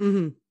anymore.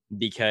 mm-hmm.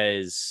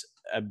 Because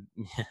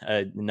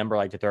a number I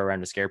like to throw around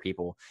to scare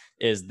people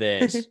is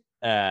that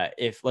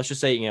if, let's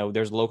just say,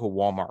 there's a local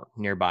Walmart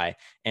nearby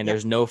and Yeah.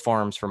 there's no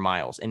farms for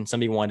miles, and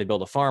somebody wanted to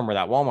build a farm where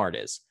that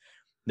Walmart is,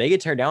 They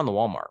could tear down the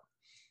Walmart.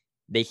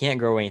 They can't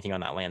grow anything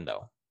on that land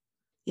though.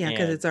 Yeah,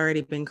 because And it's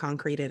already been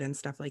concreted and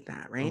stuff like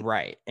that, right?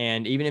 right.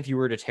 And even if you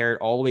were to tear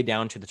it all the way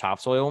down to the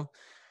topsoil,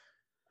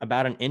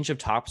 about an inch of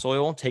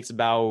topsoil takes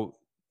about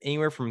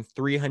anywhere from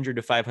 300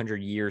 to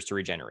 500 years to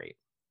regenerate.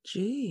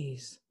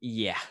 Jeez.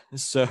 Yeah.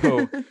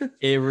 So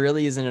it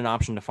really isn't an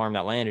option to farm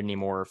that land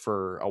anymore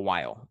for a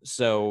while.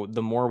 So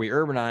the more we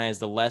urbanize,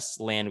 the less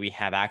land we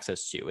have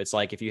access to. It's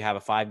like if you have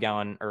a 5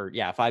 gallon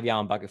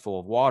bucket full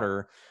of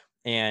water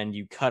and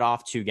you cut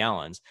off 2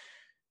 gallons,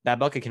 that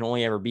bucket can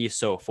only ever be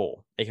so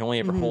full. It can only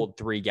ever Mhm. hold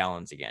 3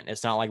 gallons again.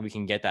 It's not like we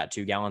can get that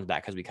 2 gallons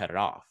back because we cut it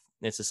off.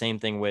 It's the same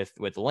thing with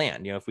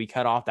land. If we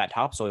cut off that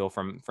topsoil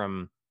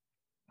from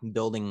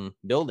building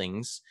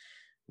buildings,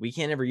 we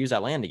can't ever use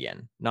that land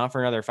again, not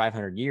for another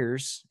 500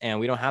 years. And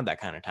we don't have that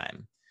kind of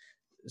time.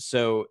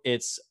 So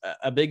it's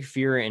a big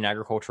fear in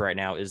agriculture right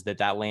now is that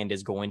land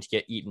is going to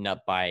get eaten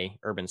up by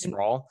urban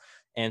sprawl.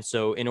 And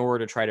so in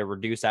order to try to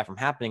reduce that from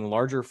happening,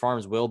 larger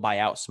farms will buy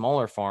out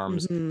smaller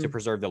farms to Mhm.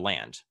 preserve the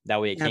land.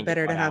 That way it Yeah, can't get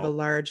better to bought have a out.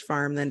 large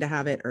farm than to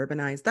have it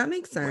urbanized. That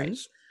makes Right.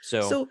 sense.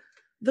 So So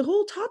the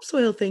whole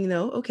topsoil thing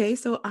though, okay,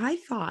 so I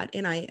thought,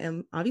 and I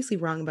am obviously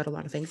wrong about a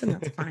lot of things, and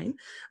that's fine.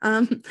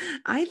 Um,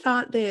 I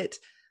thought that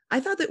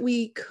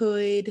we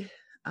could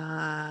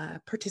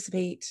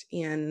participate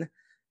in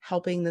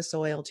helping the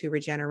soil to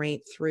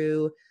regenerate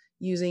through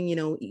using,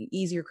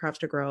 easier crops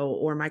to grow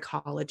or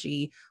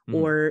mycology mhm.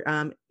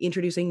 or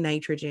introducing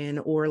nitrogen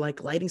or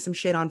like lighting some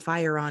shit on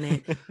fire on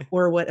it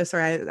or what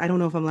sorry I don't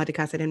know if I'm allowed to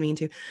cuss. I didn't mean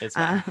to. It's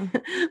uh, fine.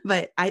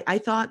 but I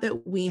thought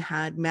that we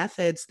had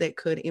methods that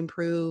could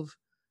improve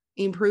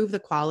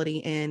the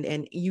quality and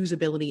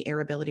usability,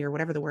 arability, or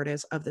whatever the word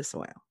is of the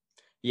soil.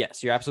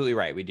 Yes, you're absolutely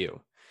right. We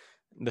do.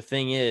 The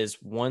thing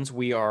is, once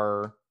we've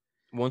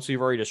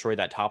already destroyed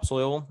that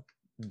topsoil,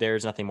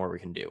 there's nothing more we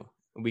can do.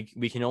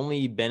 We can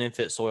only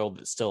benefit soil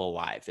that's still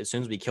alive. As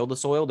soon as we kill the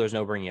soil, there's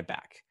no bringing it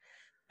back.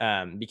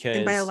 And by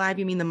Because alive,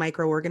 you mean the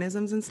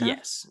microorganisms and stuff?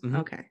 yes. Mhm.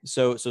 Okay.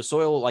 So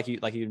soil, like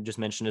you just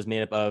mentioned, is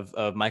made up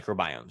of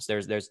microbiomes.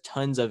 There's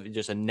tons of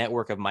just a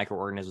network of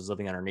microorganisms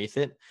living underneath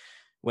it.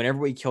 Whenever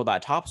we kill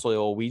that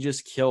topsoil, we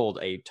just killed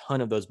a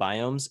ton of those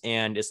biomes,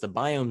 and it's the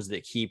biomes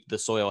that keep the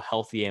soil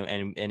healthy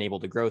and able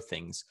to grow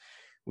things.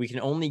 We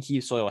can only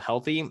keep soil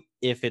healthy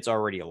if it's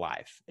already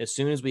alive. As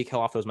soon as we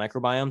kill off those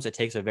microbiomes, it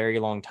takes a very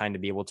long time to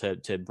be able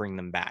to bring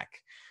them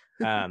back.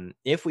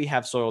 If we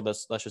have soil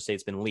that's, let's just say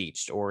it's been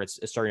leached, or it's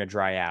starting to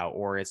dry out,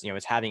 or it's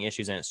having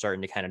issues and it's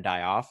starting to kind of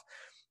die off,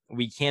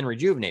 we can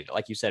rejuvenate it.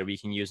 Like you said, we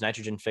can use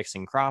nitrogen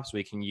fixing crops.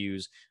 We can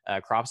use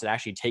crops that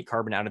actually take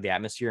carbon out of the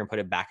atmosphere and put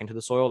it back into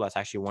the soil. That's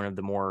actually one of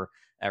the more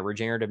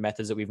regenerative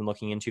methods that we've been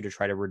looking into to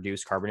try to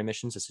reduce carbon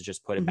emissions, is to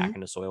just put it back Hmm.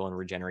 into soil and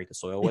regenerate the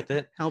soil with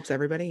it. Helps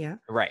everybody. Yeah.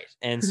 Right.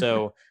 And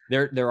so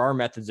there are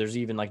methods. There's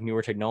even like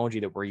newer technology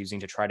that we're using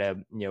to try to,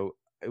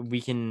 we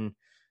can,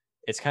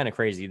 it's kind of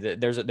crazy.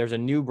 There's a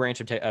new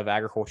branch of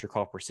agriculture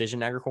called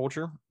precision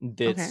agriculture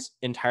Okay. that's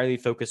entirely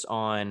focused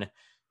on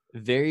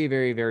very,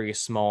 very, very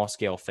small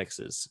scale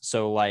fixes.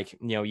 So like,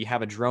 you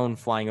have a drone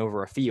flying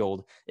over a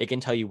field. It can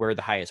tell you where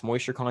the highest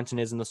moisture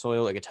content is in the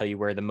soil. It can tell you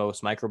where the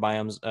most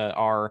microbiomes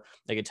are.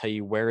 It can tell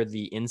you where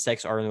the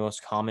insects are the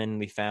most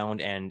commonly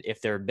found and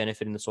if they're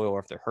benefiting the soil or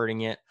if they're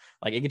hurting it.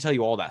 Like it can tell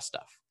you all that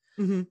stuff.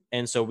 Hmm.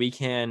 And so we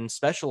can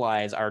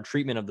specialize our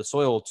treatment of the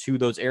soil to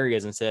those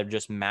areas instead of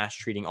just mass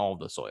treating all of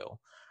the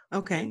soil.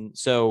 Okay. And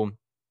so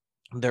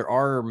there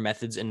are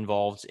methods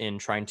involved in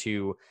trying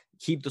to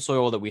keep the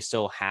soil that we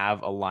still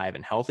have alive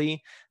and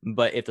healthy.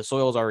 But if the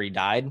soil's already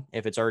died,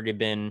 if it's already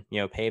been,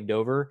 paved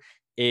over,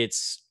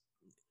 it's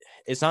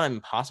not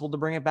impossible to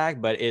bring it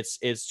back, but it's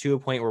to a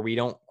point where we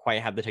don't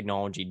quite have the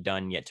technology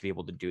done yet to be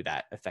able to do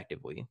that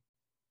effectively.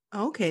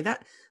 Okay,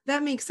 that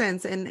makes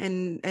sense. And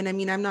I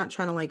mean, I'm not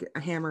trying to like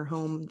hammer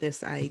home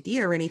this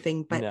idea or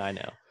anything, but No, I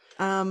know.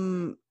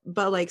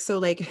 like so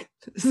like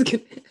this is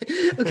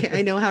okay,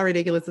 I know how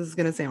ridiculous this is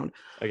gonna sound,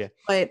 Okay.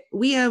 but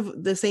we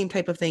have the same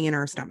type of thing in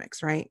our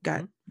stomachs, right?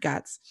 Mhm.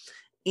 Guts.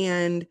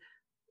 And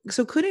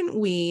so couldn't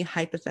we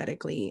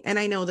hypothetically, and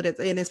I know that it's,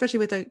 and especially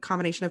with a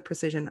combination of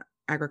precision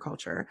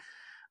agriculture,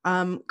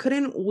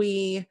 couldn't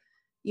we,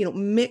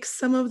 mix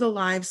some of the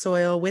live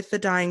soil with the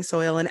dying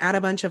soil and add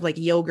a bunch of like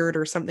yogurt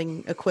or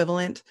something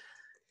equivalent,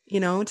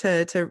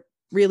 to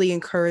really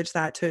encourage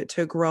that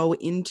to grow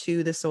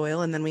into the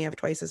soil, and then we have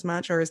twice as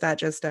much? Or is that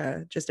just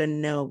a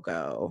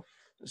no-go?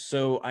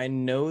 So I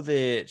know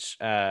that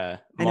I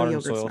know modern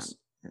yogurt's not. soils,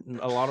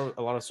 a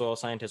lot of soil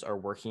scientists are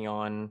working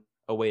on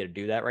a way to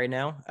do that right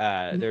now.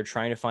 Mhm. They're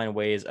trying to find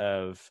ways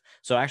of.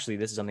 So actually,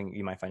 this is something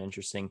you might find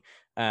interesting.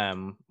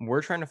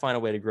 We're trying to find a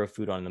way to grow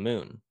food on the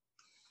moon.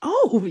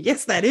 Oh,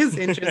 yes, that is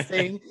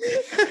interesting.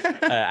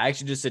 I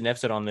actually just did an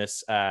episode on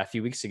this a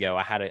few weeks ago.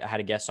 I had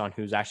a guest on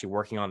who's actually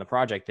working on the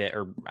project that,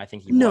 or I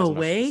think he was. No I'm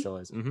not sure if he way. still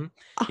is.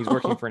 He's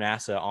working Oh. for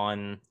NASA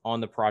on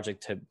the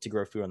project to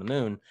grow food on the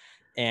moon,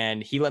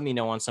 and he let me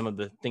know on some of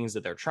the things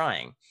that they're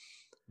trying.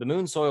 The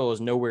moon soil is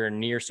nowhere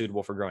near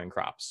suitable for growing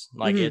crops.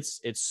 Like Mhm.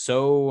 it's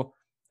so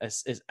I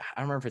don't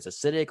remember if it's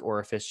acidic or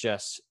if it's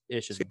just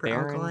Super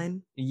barren.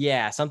 alkaline.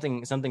 Yeah,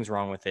 something's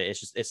wrong with it.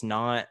 It's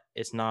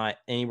not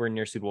anywhere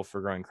near suitable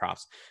for growing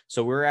crops.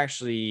 So we're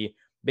actually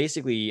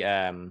basically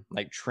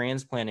like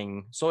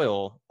transplanting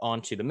soil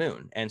onto the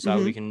moon, and so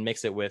we Mm-hmm. can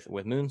mix it with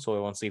moon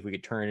soil and see if we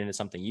could turn it into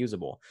something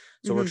usable.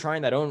 So we're Mm-hmm.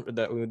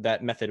 trying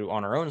that method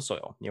on our own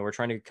soil. We're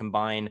trying to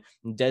combine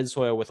dead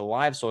soil with a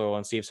live soil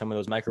and see if some of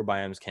those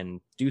microbiomes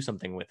can do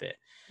something with it.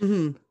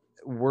 Mm-hmm.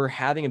 We're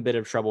having a bit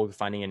of trouble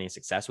finding any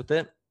success with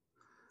it,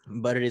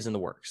 but it is in the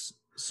works.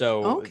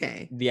 So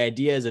Okay. the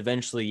idea is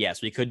eventually,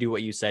 yes, we could do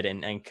what you said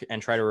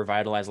and try to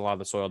revitalize a lot of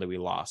the soil that we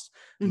lost.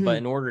 But Mm-hmm.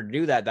 in order to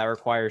do that, that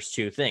requires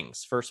two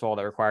things. First of all,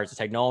 that requires the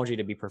technology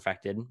to be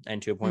perfected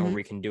and to a point where Mm-hmm.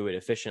 we can do it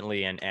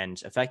efficiently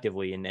and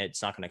effectively, and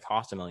it's not going to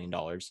cost $1 million.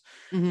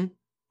 Mm-hmm.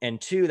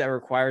 And two, that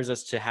requires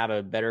us to have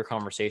a better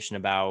conversation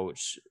about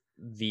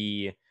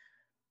the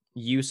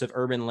use of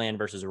urban land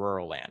versus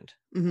rural land.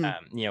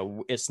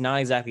 Mm-hmm. It's not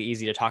exactly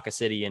easy to talk a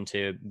city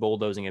into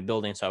bulldozing a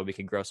building so we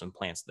could grow some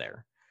plants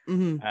there.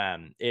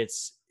 Mm-hmm.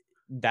 It's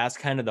That's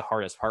kind of the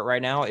hardest part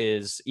right now,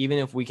 is even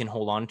if we can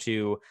hold on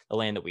to the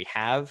land that we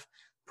have,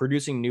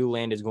 producing new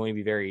land is going to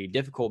be very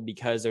difficult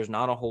because there's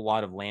not a whole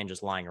lot of land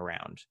just lying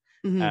around.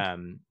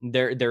 Mm-hmm.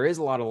 There is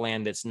a lot of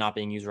land that's not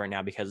being used right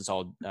now because it's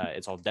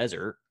all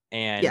desert,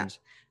 Yeah. and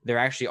there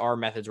actually are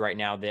methods right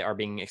now that are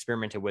being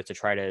experimented with to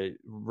try to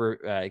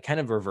kind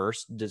of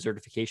reverse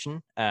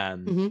desertification.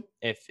 Mm-hmm.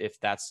 If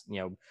that's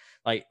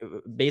like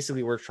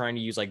basically we're trying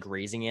to use like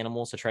grazing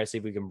animals to try to see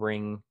if we can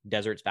bring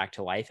deserts back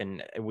to life,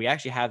 and we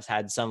actually have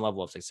had some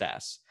level of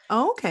success.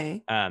 Oh,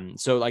 okay.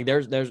 So like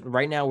there's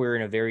right now we're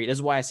in a very, this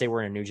is why I say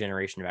we're in a new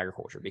generation of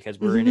agriculture, because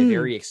we're in a Mm-hmm.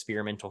 very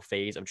experimental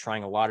phase of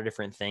trying a lot of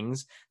different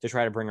things to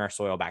try to bring our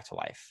soil back to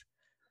life.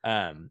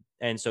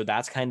 And so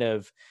that's kind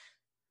of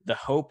the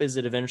hope, is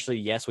that eventually,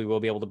 yes, we will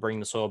be able to bring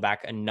the soil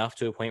back enough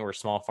to a point where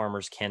small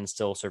farmers can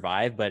still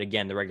survive. But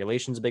again, the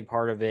regulation's a big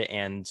part of it,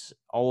 and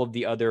all of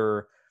the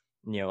other,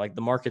 like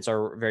the markets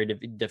are very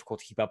difficult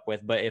to keep up with.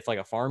 But if like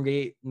a farm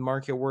gate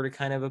market were to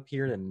kind of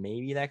appear, then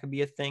maybe that could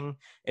be a thing.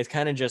 It's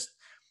kind of just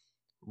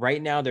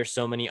right now there's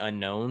so many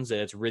unknowns that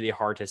it's really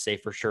hard to say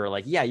for sure.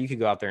 Like, yeah, you could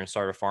go out there and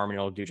start a farm and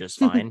it'll do just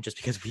fine, just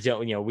because we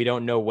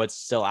don't know what's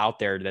still out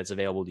there that's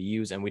available to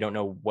use, and we don't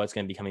know what's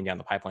going to be coming down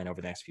the pipeline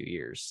over the next few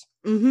years.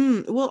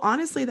 Mm-hmm. Well,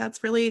 honestly,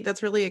 that's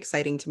really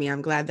exciting to me.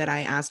 I'm glad that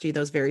I asked you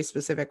those very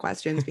specific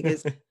questions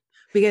because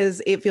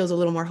it feels a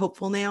little more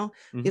hopeful now.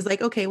 Hmm. It's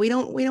like, okay, we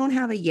don't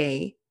have a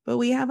yay, but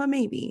we have a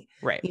maybe,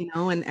 Right.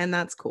 and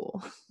that's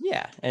cool.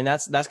 Yeah, and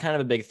that's kind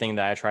of a big thing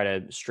that I try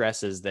to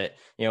stress, is that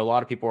a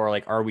lot of people are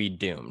like, "Are we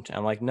doomed?"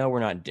 I'm like, "No, we're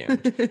not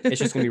doomed. It's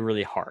just gonna be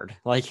really hard.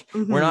 Like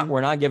we're not Hmm.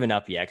 we're not giving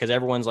up yet, because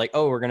everyone's like,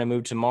 oh, we're gonna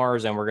move to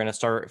Mars and we're gonna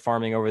start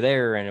farming over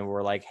there, and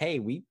we're like, hey,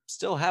 we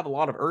still have a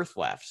lot of Earth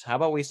left. How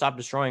about we stop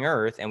destroying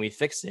Earth and we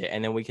fix it,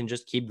 and then we can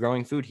just keep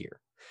growing food here."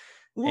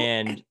 Well,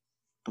 And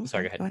oh, sorry,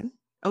 sorry, go ahead. go ahead.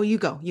 Oh, you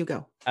go.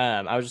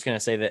 I was just gonna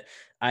say that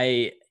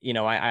I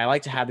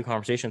like to have the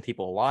conversation with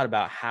people a lot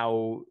about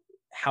how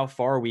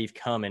far we've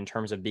come in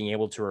terms of being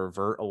able to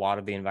revert a lot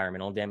of the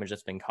environmental damage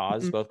that's been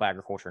caused Mhm. both by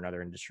agriculture and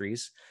other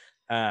industries.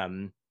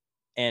 Um,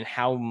 and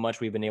how much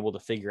we've been able to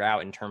figure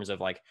out in terms of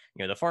like,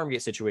 the farm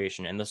gate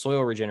situation and the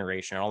soil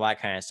regeneration and all that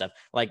kind of stuff.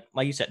 Like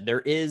you said,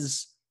 there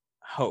is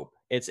hope.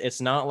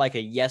 It's not like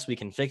a yes, we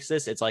can fix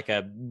this. It's like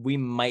a we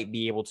might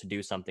be able to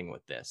do something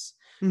with this.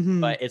 Mhm.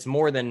 But it's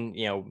more than,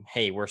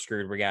 hey, we're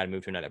screwed. We got to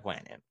move to another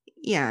planet.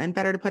 Yeah, and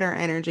better to put our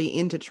energy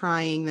into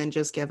trying than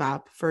just give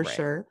up for Right.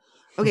 sure.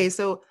 Okay,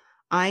 so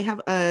I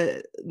have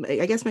I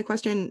guess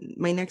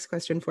my next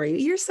question for you.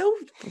 You're so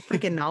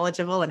freaking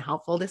knowledgeable and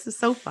helpful. This is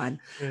so fun.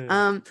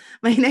 Yeah.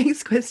 My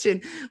next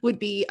question would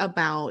be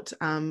about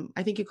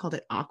I think you called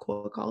it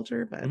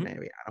aquaculture, but Mhm.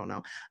 maybe I don't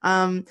know.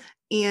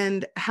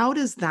 And how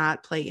does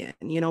that play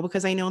in?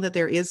 Because I know that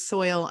there is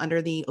soil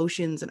under the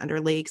oceans and under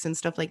lakes and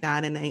stuff like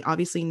that, and I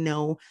obviously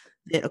know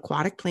that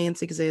aquatic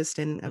plants exist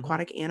and Mhm.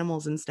 aquatic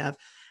animals and stuff.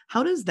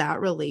 How does that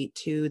relate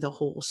to the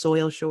whole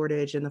soil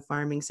shortage and the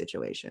farming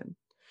situation?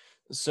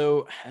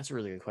 So that's a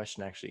really good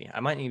question, actually. I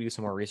might need to do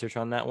some more research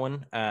on that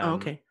one. Oh,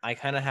 okay. I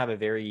kind of have a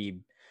very,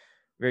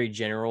 very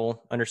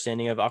general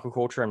understanding of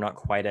aquaculture. I'm not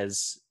quite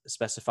as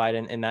specified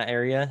in that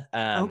area.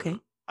 Okay.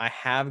 I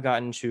have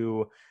gotten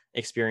to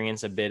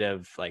experience a bit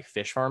of like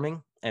fish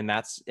farming, and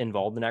that's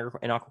involved in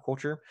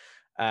aquaculture.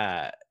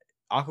 Uh,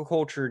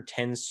 Aquaculture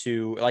tends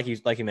to, like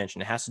you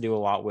mentioned, it has to do a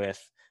lot with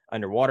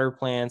underwater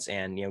plants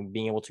and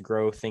being able to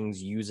grow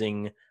things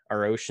using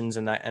our oceans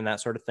and that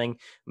sort of thing.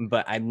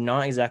 But I'm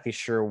not exactly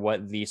sure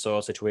what the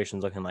soil situation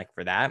is looking like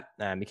for that,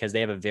 because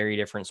they have a very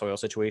different soil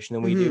situation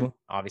than we Hmm. do.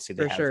 Obviously,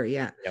 they For have sure.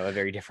 Yeah. a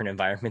very different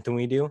environment than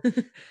we do.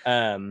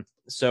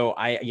 So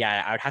I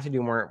would have to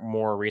do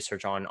more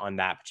research on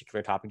that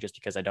particular topic, just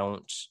because I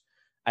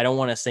don't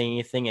want to say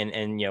anything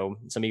and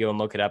somebody go and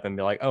look it up and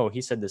be like, oh,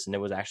 he said this and it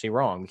was actually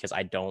wrong, because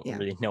I don't Yeah.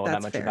 really know that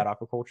That's much about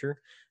fair. aquaculture.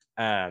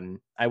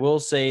 I will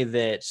say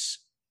that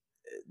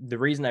the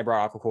reason I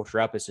brought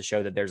aquaculture up is to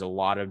show that there's a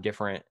lot of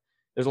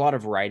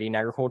variety in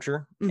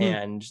agriculture, Hmm.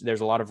 and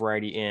there's a lot of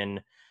variety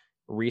in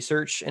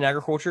research in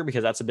agriculture,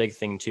 because that's a big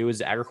thing too,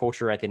 is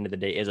agriculture at the end of the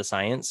day is a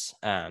science.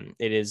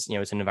 It is,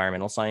 it's an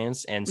environmental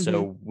science. And Mm-hmm.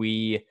 so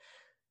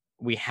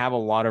we have a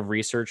lot of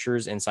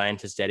researchers and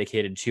scientists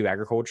dedicated to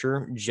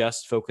agriculture,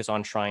 just focus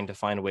on trying to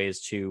find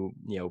ways to,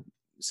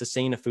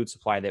 sustain a food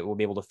supply that will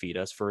be able to feed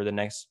us for the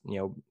next,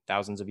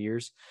 thousands of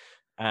years.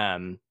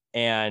 And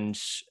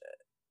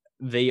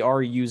they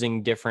are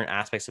using different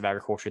aspects of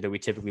agriculture that we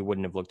typically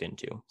wouldn't have looked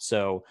into.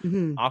 So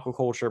Mm-hmm.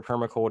 aquaculture,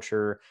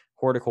 permaculture,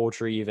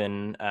 horticulture,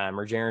 even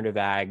regenerative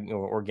ag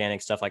or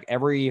organic stuff. Like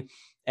every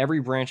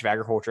branch of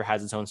agriculture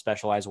has its own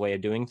specialized way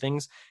of doing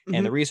things. And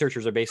Mm-hmm. the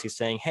researchers are basically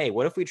saying, hey,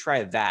 what if we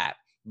try that,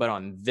 but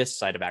on this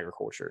side of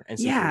agriculture and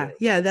see if it Yeah. works?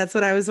 Yeah. That's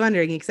what I was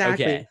wondering.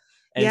 Exactly. Okay.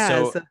 And Yeah.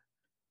 so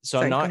So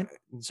I'm sorry, go not ahead.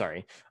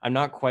 sorry. I'm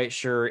not quite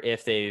sure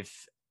if they've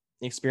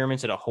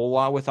experimented a whole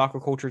lot with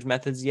aquaculture's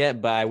methods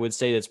yet, but I would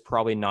say that's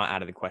probably not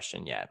out of the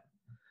question yet.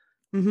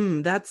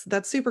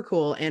 That's super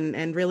cool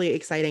and really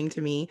exciting to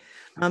me.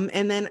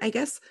 And then I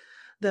guess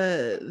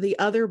the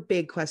other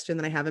big question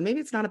that I have, and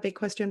maybe it's not a big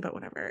question, but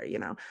whatever,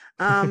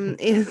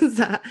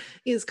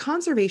 is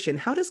conservation.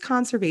 How does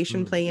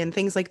conservation Mm, play in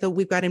things like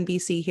we've got in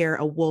BC here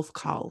a wolf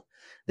call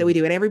that we mm,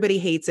 do, and everybody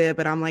hates it,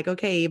 but I'm like,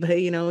 okay, but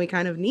we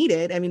kind of need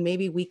it. I mean,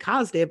 maybe we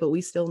caused it, but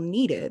we still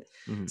need it.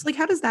 mm. So like,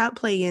 how does that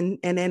play in?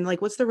 And then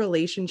like, what's the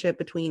relationship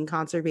between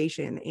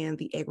conservation and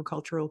the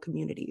agricultural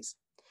communities?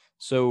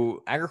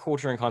 So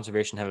agriculture and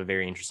conservation have a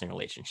very interesting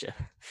relationship.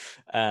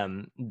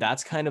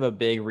 That's kind of a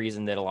big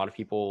reason that a lot of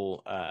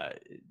people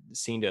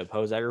seem to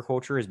oppose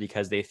agriculture, is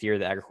because they fear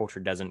that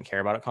agriculture doesn't care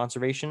about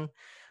conservation.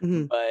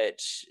 Hmm.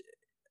 But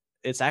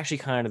it's actually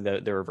kind of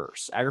the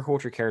reverse.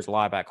 Agriculture cares a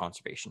lot about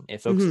conservation.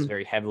 It focuses Hmm.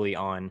 very heavily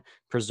on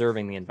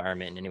preserving the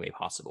environment in any way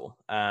possible.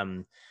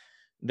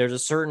 There's a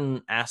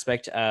certain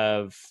aspect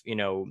of,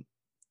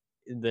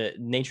 the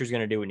nature's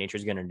going to do what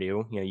nature's going to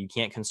do. You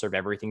can't conserve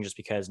everything just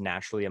because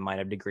naturally it might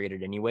have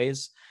degraded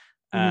anyways.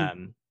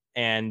 Hmm.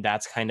 And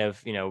that's kind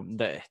of,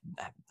 the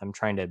I'm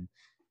trying to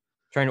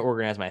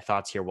organize my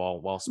thoughts here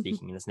while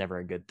speaking, and it's never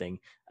a good thing.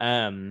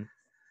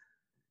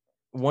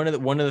 One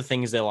of the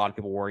things that a lot of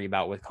people worry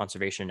about with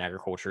conservation and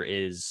agriculture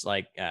is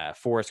like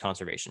forest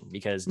conservation,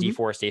 because Hmm.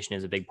 deforestation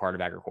is a big part of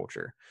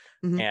agriculture,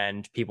 Hmm.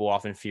 and people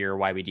often fear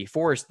why we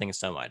deforest things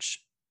so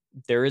much.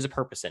 There is a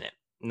purpose in it.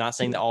 I'm not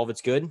saying that all of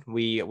it's good.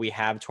 We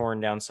have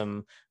torn down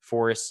some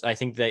forests. I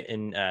think that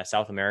in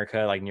South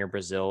America, like near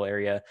Brazil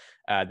area,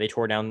 they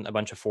tore down a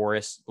bunch of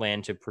forest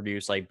land to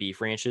produce like beef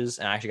ranches.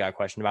 And I actually got a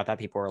question about that.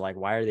 People are like,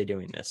 "Why are they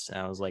doing this?" And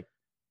I was like,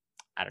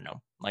 "I don't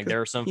know. Like Because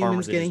there are some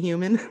farmers humans that getting just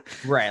human.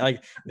 right.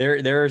 Like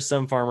there are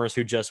some farmers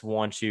who just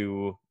want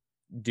to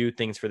do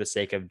things for the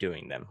sake of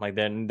doing them. Like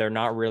then they're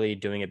not really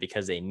doing it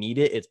because they need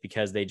it. It's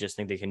because they just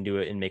think they can do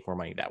it and make more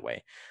money that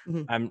way.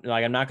 Hmm. I'm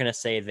not going to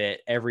say that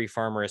every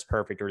farmer is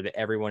perfect or that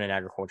everyone in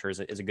agriculture is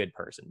a good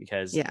person,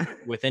 because Yeah.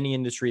 with any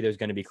industry there's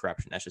going to be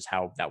corruption. That's just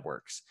how that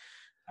works.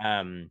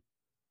 Um,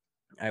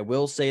 I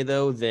will say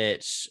though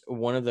that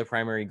one of the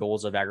primary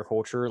goals of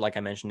agriculture, like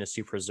I mentioned, is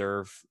to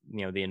preserve,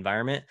 the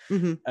environment.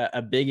 Hmm.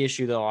 A big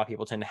issue that a lot of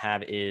people tend to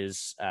have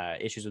is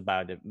issues with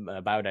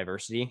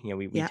biodiversity.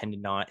 We Yeah. tend to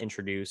not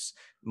introduce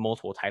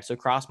multiple types of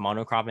crops.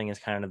 Monocropping is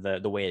kind of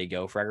the way to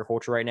go for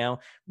agriculture right now,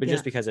 but Yeah.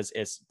 just because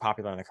it's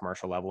popular on the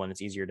commercial level, and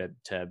it's easier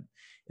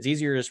it's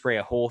easier to spray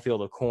a whole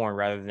field of corn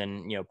rather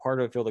than part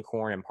of a field of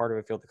corn and part of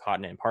a field of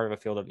cotton and part of a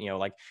field of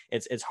like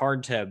it's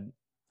hard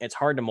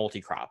to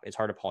multi-crop. It's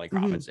hard to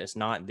polycrop. Hmm. It's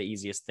not the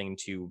easiest thing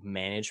to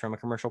manage from a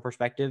commercial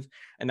perspective,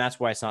 and that's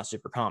why it's not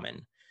super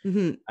common.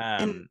 Hmm.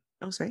 And Um,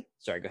 oh, sorry.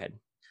 sorry, go ahead.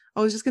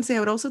 I was just gonna say I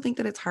would also think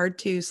that it's hard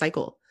to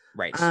cycle.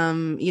 Right.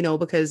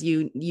 Because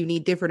you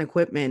need different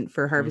equipment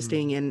for Hmm.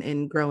 harvesting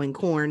and growing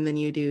corn than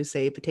you do,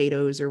 say,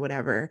 potatoes or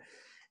whatever.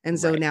 And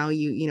so Right. now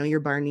your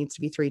barn needs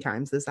to be 3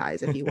 times the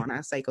size if you want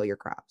to cycle your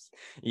crops.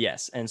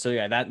 Yes, and so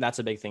yeah, that's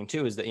a big thing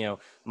too. Is that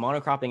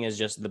monocropping is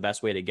just the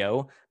best way to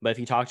go. But if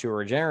you talk to a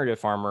regenerative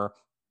farmer,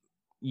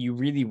 you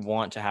really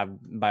want to have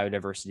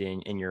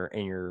biodiversity in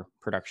your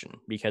production,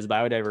 because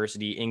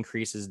biodiversity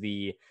increases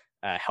the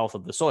health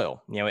of the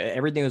soil.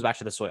 Everything goes back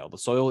to the soil. The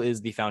soil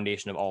is the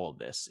foundation of all of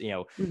this.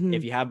 If Hmm.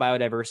 you have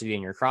biodiversity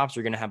in your crops,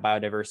 you're going to have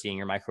biodiversity in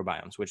your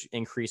microbiomes, which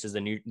increases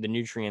the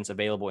nutrients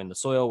available in the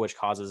soil, which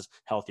causes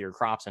healthier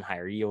crops and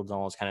higher yields and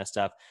all this kind of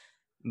stuff.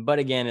 But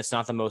again, it's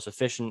not the most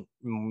efficient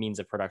means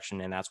of production,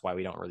 and that's why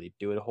we don't really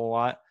do it a whole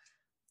lot.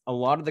 A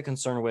lot of the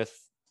concern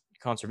with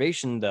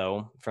conservation,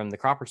 though, from the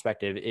crop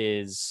perspective,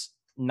 is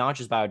not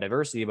just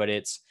biodiversity, but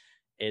it's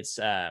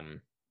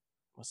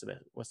what's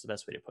the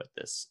best way to put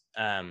this?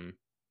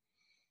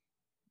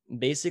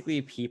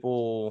 Basically,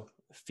 people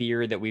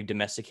fear that we've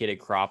domesticated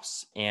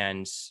crops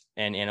and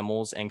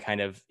animals and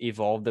kind of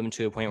evolved them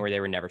to a point where they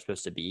were never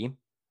supposed to be.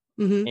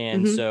 Hmm.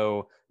 And Hmm.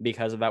 so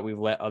because of that, we've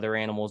let other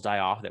animals die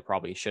off that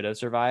probably should have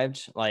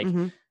survived. Like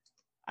Hmm.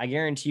 I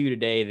guarantee you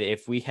today that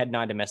if we had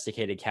not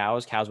domesticated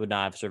cows would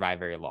not have survived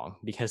very long,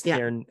 because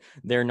Yeah.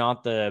 they're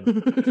not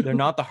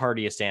the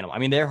hardiest animal. I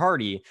mean, they're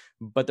hardy,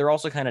 but they're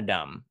also kind of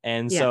dumb,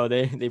 and Yeah. so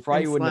they And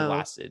probably wouldn't have slow.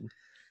 lasted.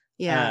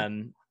 Yeah.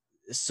 Um,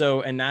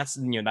 So, and that's,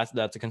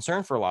 that's a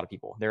concern for a lot of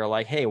people. They're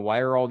like, hey, why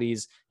are all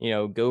these,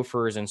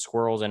 gophers and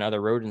squirrels and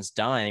other rodents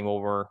dying while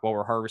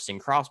we're harvesting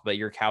crops, but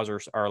your cows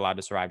are allowed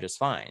to survive just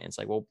fine? And it's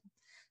like, well,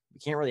 we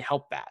can't really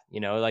help that.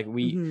 Like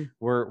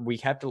we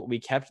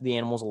kept the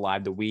animals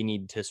alive that we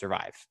need to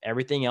survive.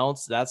 Everything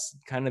else, that's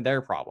kind of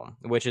their problem,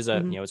 which is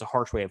it's a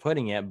harsh way of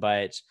putting it,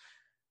 but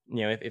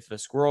if the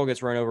squirrel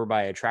gets run over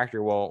by a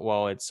tractor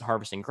while it's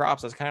harvesting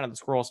crops, that's kind of the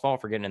squirrel's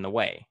fault for getting in the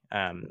way.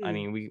 I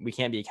mean, we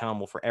can't be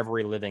accountable for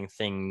every living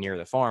thing near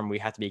the farm. We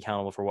have to be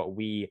accountable for what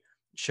we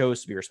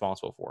chose to be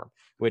responsible for,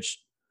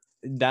 which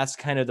that's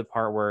kind of the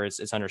part where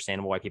it's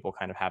understandable why people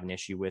kind of have an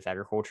issue with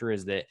agriculture,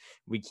 is that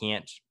we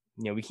can't,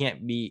 like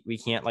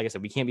I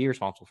said, we can't be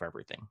responsible for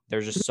everything.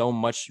 There's just so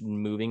much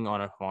moving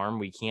on a farm.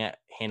 We can't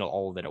handle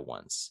all of it at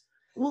once.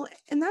 Well,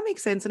 and that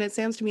makes sense. And it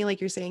sounds to me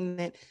like you're saying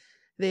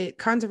that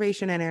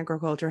conservation and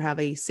agriculture have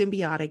a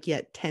symbiotic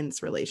yet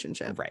tense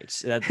relationship. Right.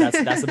 That's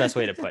the best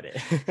way to put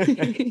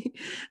it.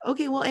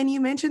 Okay. Well, and you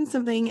mentioned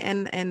something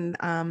and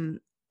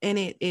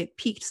it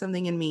piqued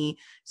something in me.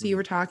 So you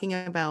were talking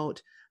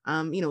about,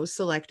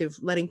 selective,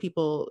 letting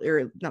people,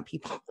 or not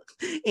people,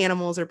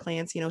 animals or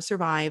plants,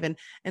 survive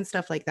and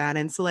stuff like that.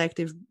 And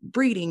selective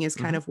breeding is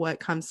kind of what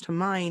comes to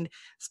mind.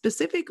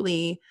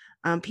 Specifically,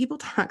 people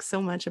talk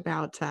so much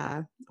about,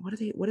 what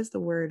is the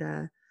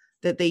word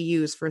that they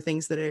use for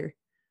things that are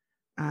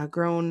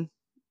grown,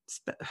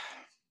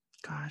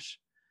 gosh,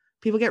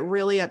 people get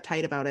really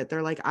uptight about it.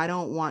 They're like, I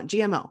don't want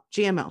GMO.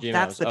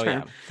 That's the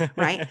term. Yeah.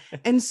 Right.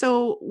 And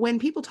so when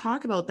people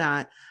talk about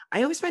that,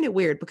 I always find it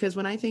weird, because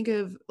when I think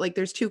of, like,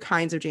 there's two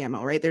kinds of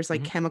GMO, right? There's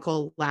like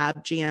chemical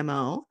lab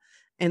GMO,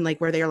 and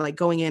like where they are like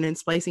going in and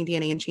splicing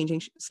DNA and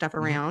changing stuff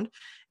around.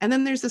 And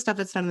then there's the stuff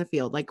that's done in the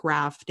field, like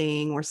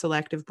grafting or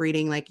selective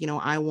breeding. Like,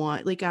 I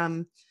want like,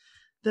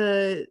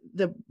 the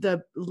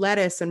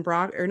lettuce and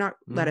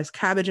lettuce,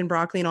 cabbage and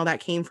broccoli and all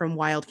that came from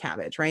wild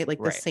cabbage, right?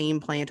 Like the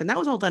same plant. And that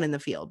was all done in the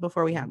field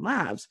before we had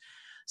labs.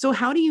 So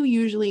how do you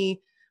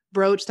usually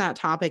broach that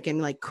topic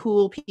and like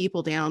cool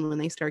people down when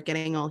they start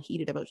getting all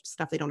heated about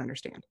stuff they don't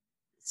understand?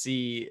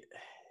 See,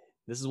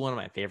 this is one of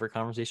my favorite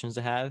conversations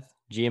to have.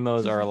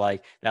 GMOs are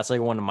like, that's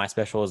like one of my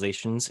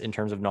specializations in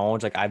terms of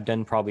knowledge. Like I've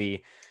done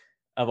probably,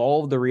 of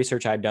all of the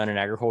research I've done in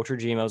agriculture,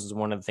 GMOs is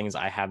one of the things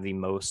I have the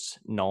most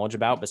knowledge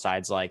about,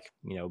 besides like,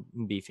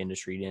 beef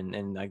industry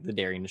and like the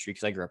dairy industry,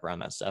 because I grew up around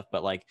that stuff.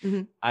 But like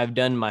I've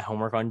done my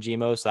homework on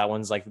GMOs. So that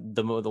one's like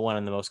the one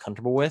I'm the most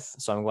comfortable with.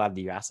 So I'm glad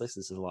that you asked this.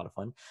 This is a lot of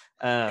fun.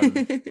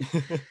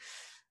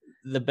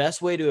 The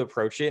best way to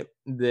approach it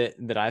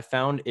that I've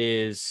found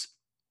is,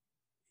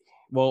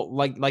 well,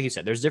 like you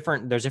said, there's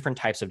different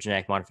types of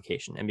genetic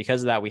modification. And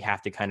because of that, we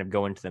have to kind of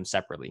go into them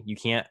separately. You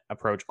can't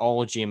approach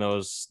all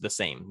GMOs the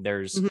same.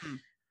 There's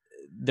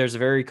a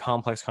very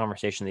complex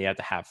conversation that you have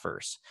to have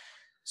first.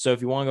 So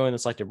if you want to go in the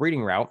selective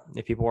breeding route,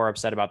 if people are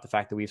upset about the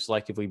fact that we've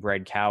selectively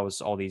bred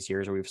cows all these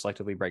years, or we've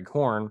selectively bred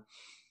corn,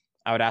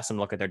 I would ask them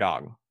to look at their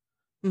dog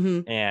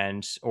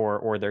and,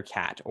 or their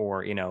cat,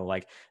 or,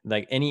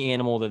 like any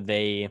animal that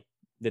they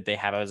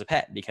have as a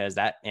pet, because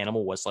that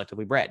animal was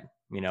selectively bred.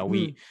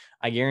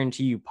 I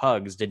guarantee you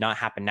pugs did not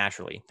happen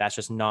naturally. That's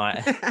just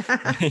not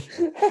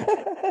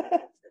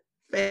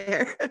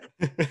fair.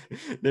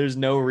 There's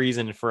no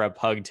reason for a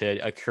pug to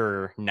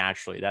occur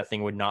naturally. That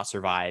thing would not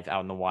survive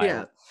out in the wild.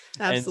 Yeah,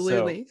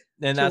 absolutely.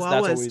 And that's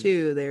always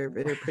too. They're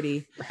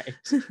pretty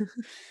right.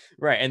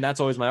 Right. And that's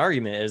always my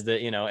argument, is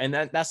that, and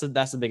that's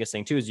the biggest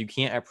thing too, is you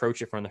can't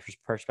approach it from the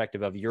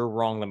perspective of you're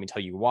wrong, let me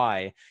tell you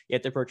why. You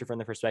have to approach it from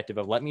the perspective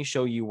of, let me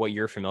show you what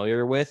you're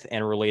familiar with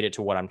and relate it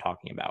to what I'm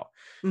talking about.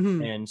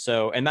 And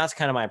so, and that's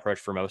kind of my approach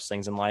for most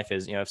things in life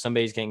is, if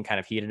somebody's getting kind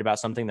of heated about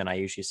something, then I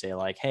usually say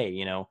like,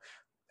 hey,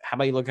 how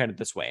about you look at it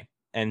this way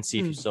and see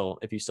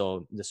if you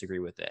still disagree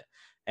with it.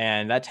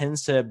 And that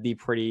tends to be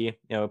pretty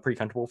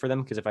comfortable for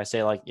them. Because if I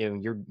say like,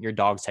 your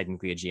dog's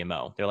technically a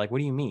GMO, they're like, what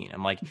do you mean?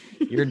 I'm like,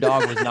 your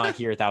dog was not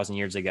here 1,000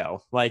 years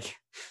ago. Like,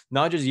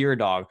 not just your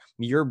dog,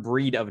 your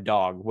breed of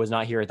dog was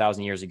not here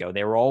 1,000 years ago.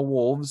 They were all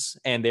wolves,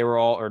 and they were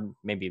all, or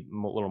maybe a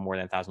little more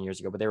than 1,000 years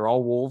ago, but they were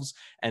all wolves.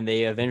 And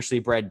they eventually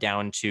bred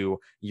down to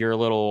your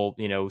little,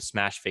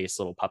 smash face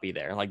little puppy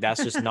there. Like,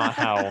 that's just not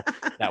how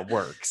that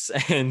works.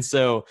 And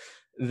so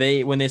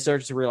when they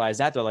started to realize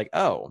that, they're like,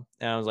 oh,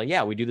 and I was like,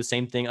 yeah, we do the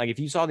same thing. Like if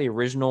you saw the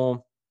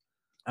original,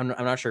 I'm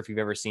not sure if you've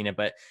ever seen it,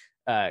 but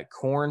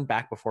corn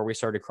back before we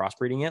started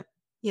crossbreeding it.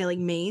 Yeah. Like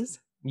maize.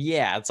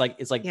 Yeah. It's like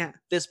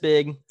this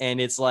big, and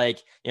it's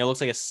like, it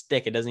looks like a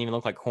stick. It doesn't even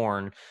look like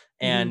corn.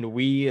 And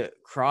we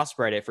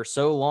crossbred it for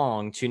so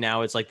long to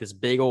now it's like this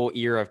big old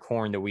ear of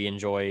corn that we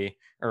enjoy,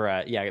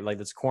 or like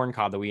this corn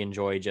cob that we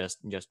enjoy just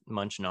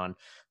munching on.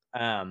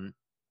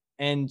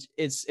 And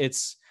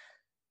it's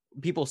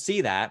people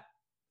see that,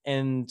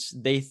 and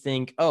they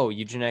think, oh,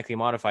 you genetically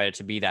modified it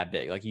to be that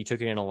big. Like you took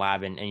it in a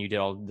lab and you did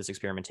all this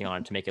experimenting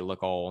on it to make it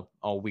look all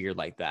weird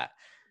like that.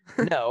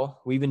 No,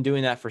 we've been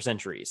doing that for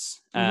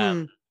centuries.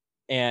 And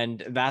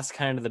that's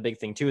kind of the big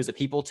thing too, is that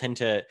people tend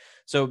to,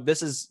 so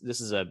this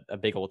is a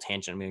big old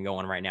tangent I'm going to go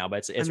on right now,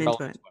 but it's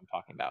relevant to what I'm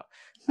talking about.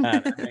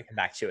 I'm going to come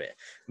back to it.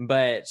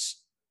 But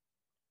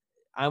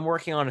I'm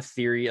working on a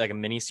theory, like a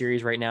mini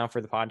series right now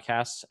for the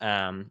podcast,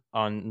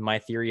 on my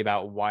theory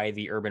about why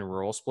the urban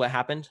rural split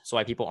happened. So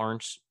why people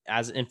aren't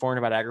as informed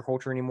about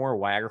agriculture anymore,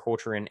 why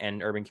agriculture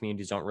and urban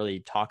communities don't really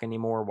talk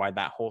anymore, why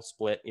that whole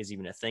split is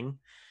even a thing.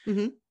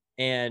 Mm-hmm.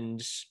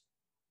 And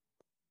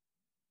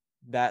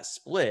that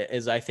split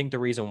is, I think, the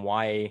reason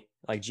why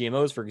like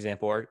GMOs, for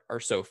example, are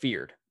so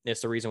feared.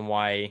 It's the reason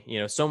why, you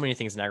know, so many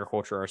things in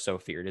agriculture are so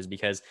feared, is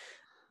because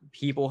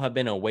people have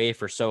been away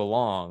for so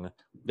long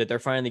that they're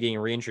finally getting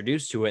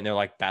reintroduced to it. And they're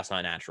like, that's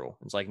not natural.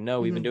 It's like, no,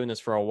 we've been doing this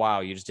for a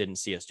while. You just didn't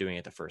see us doing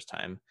it the first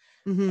time.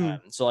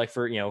 Mm-hmm. So like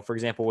for, you know, for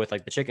example, with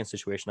like the chicken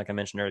situation, like I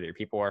mentioned earlier,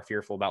 people are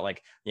fearful about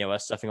like, you know,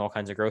 us stuffing all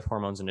kinds of growth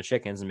hormones into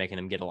chickens and making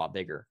them get a lot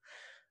bigger.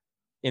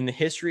 In the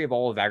history of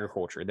all of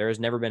agriculture, there has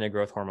never been a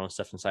growth hormone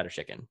stuffed inside a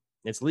chicken.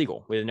 It's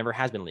legal. It never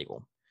has been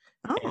legal.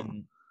 Oh.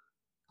 And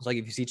it's like,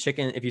 if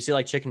you see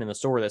like chicken in the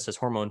store that says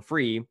hormone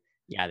free,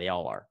 yeah, they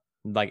all are.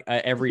 Like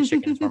every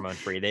chicken is hormone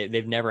free.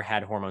 They've never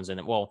had hormones in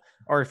them. Well,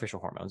 artificial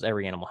hormones.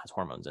 Every animal has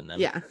hormones in them.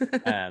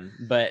 Yeah.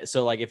 But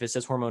so like if it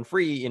says hormone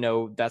free, you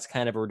know, that's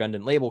kind of a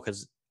redundant label,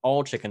 because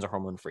all chickens are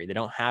hormone free. They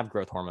don't have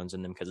growth hormones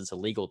in them because it's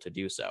illegal to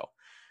do so.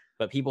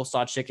 But people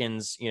saw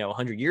chickens, you know,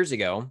 100 years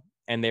ago,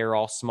 and they were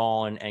all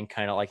small and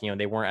kind of like, you know,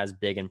 they weren't as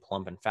big and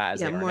plump and fat as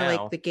they are more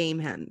now. like the game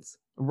hens.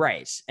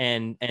 Right.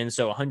 And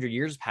so 100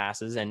 years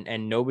passes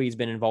and nobody's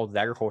been involved with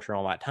agriculture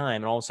all that time.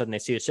 And all of a sudden they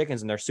see the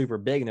chickens and they're super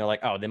big and they're like,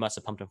 oh, they must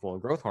have pumped them full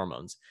of growth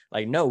hormones.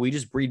 Like, no, we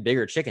just breed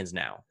bigger chickens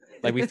now.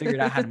 Like we figured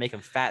out how to make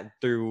them fat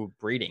through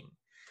breeding.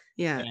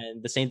 Yeah.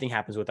 And the same thing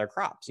happens with our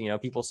crops. You know,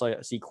 people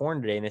see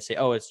corn today and they say,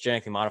 oh, it's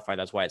genetically modified,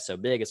 that's why it's so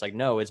big. It's like,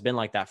 no, it's been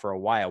like that for a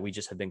while. We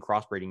just have been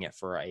crossbreeding it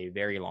for a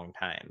very long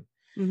time.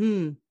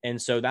 Mm-hmm.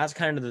 And so that's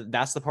kind of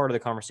that's the part of the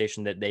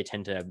conversation that they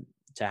tend to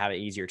have an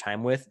easier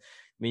time with.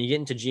 When you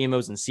get into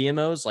GMOs and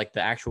CMOs, like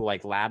the actual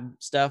like lab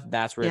stuff,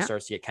 that's where it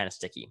starts to get kind of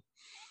sticky.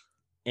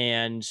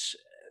 And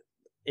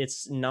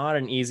it's not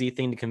an easy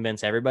thing to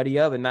convince everybody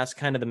of. And that's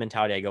kind of the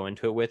mentality I go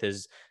into it with,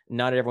 is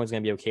not everyone's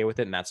going to be okay with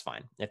it. And that's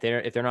fine. If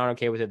they're not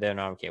okay with it, they're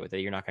not okay with it.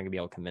 You're not going to be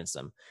able to convince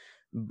them.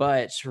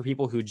 But for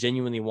people who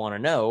genuinely want to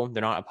know, they're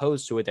not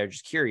opposed to it, they're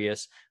just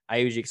curious, I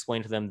usually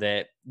explain to them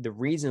that the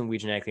reason we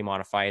genetically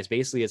modify is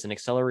basically it's an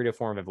accelerated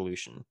form of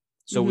evolution.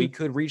 So we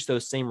could reach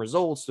those same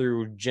results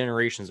through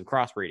generations of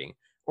crossbreeding,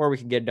 or we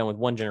could get it done with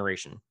one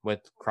generation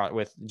with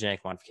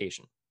genetic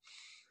modification.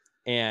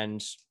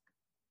 And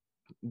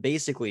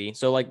basically,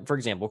 so like, for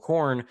example,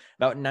 corn,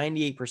 about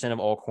 98% of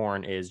all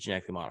corn is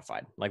genetically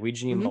modified. Like we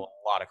GMO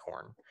a lot of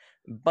corn,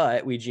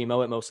 but we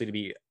GMO it mostly to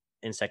be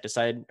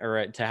insecticide,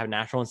 or to have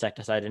natural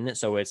insecticide in it.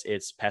 So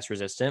it's pest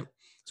resistant.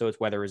 So it's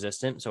weather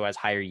resistant. So it has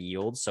higher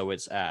yields. So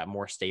it's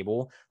more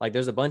stable. Like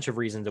there's a bunch of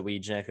reasons that we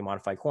genetically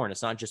modify corn.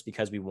 It's not just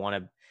because we want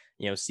to,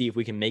 you know, see if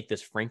we can make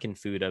this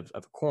frankenfood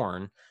of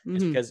corn.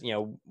 It's because, you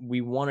know,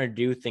 we want to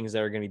do things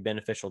that are going to be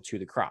beneficial to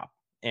the crop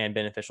and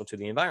beneficial to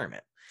the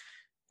environment.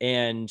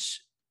 And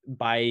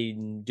by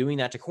doing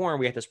that to corn,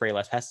 we have to spray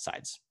less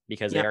pesticides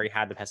because they already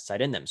had the pesticide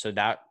in them. So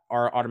that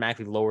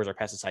automatically lowers our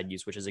pesticide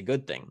use, which is a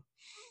good thing.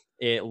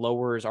 It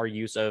lowers our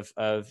use of,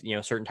 you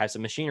know, certain types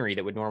of machinery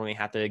that would normally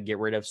have to get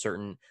rid of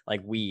certain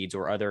like weeds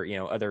or other, you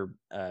know, other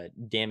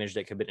damage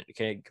that could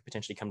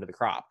potentially come to the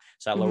crop.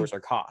 So that lowers our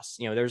costs.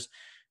 You know,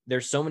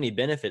 there's so many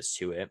benefits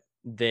to it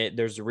that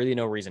there's really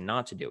no reason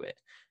not to do it.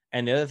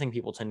 And the other thing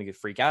people tend to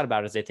freak out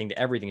about is they think that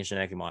everything is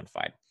genetically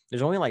modified.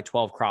 There's only like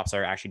 12 crops that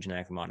are actually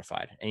genetically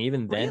modified. And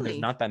even then, there's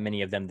not that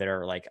many of them that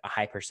are like a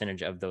high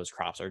percentage of those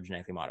crops are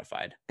genetically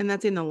modified. And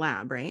that's in the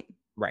lab, right?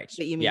 Right.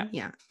 That you mean?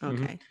 Yeah.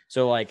 Okay.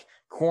 So like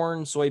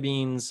corn,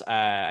 soybeans,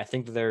 I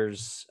think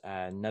there's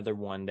another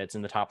one that's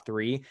in the top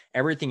 3.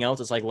 Everything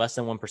else is like less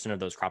than 1% of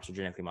those crops are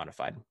genetically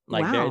modified.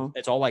 Like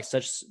it's all like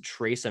such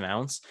trace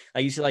amounts.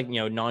 Like you see like, you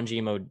know,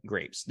 non-GMO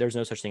grapes. There's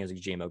no such thing as a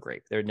GMO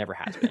grape. There never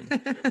has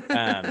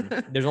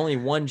been. There's only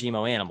one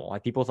GMO animal.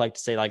 Like people like to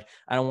say like,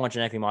 I don't want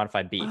genetically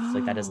modified beef.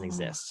 Like that doesn't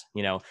exist,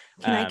 you know?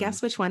 Can I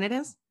guess which one it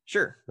is?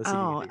 Sure. Let's see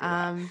if you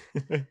can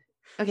figure it out.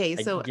 Okay.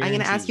 So I'm going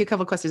to ask you a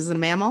couple of questions. Is it a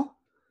mammal?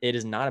 It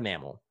is not a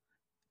mammal.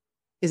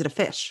 Is it a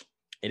fish?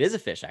 It is a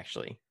fish,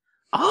 actually.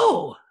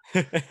 Oh,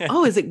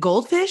 is it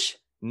goldfish?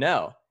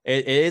 No,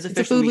 it is a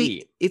fish food we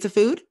eat. It's a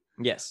food?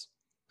 Yes.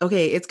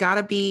 Okay, it's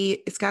gotta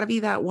be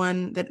that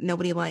one that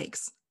nobody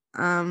likes.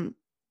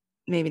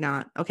 Maybe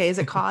not. Okay, is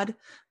it cod?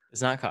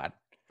 It's not cod.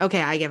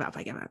 Okay, I give up.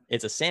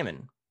 It's a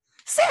salmon.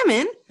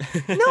 Salmon?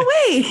 No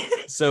way.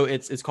 So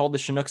it's called the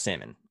Chinook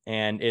salmon,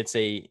 and it's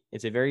a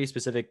very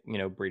specific, you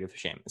know, breed of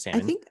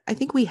salmon. I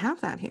think we have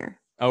that here.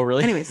 Oh,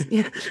 really? Anyways,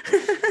 yeah.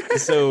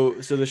 So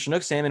the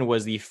Chinook salmon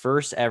was the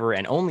first ever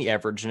and only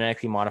ever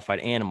genetically modified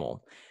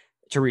animal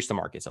to reach the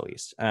markets, at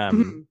least.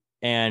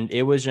 And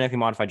it was genetically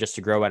modified just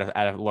to grow at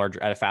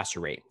a faster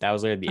rate. That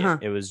was literally it.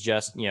 It was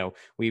just, you know,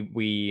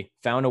 we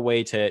found a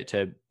way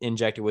to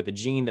inject it with a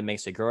gene that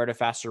makes it grow at a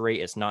faster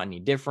rate. It's not any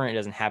different. It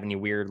doesn't have any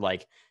weird,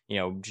 like, you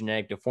know,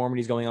 genetic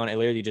deformities going on. It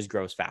literally just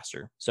grows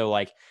faster. So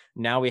like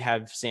now we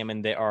have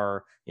salmon that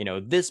are, you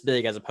know, this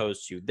big as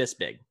opposed to this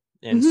big.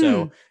 And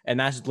so, and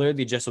that's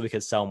literally just so we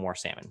could sell more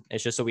salmon.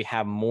 It's just so we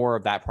have more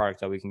of that product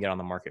that we can get on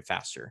the market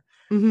faster.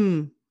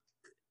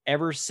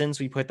 Ever since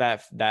we put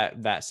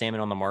that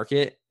salmon on the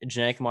market,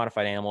 genetically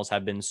modified animals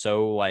have been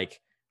so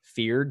like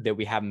feared that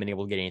we haven't been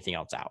able to get anything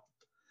else out.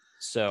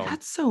 So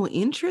that's so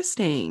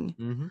interesting.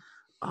 mm-hmm.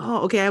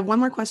 Oh, okay. I have one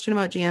more question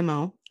about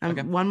GMO.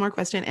 Okay. One more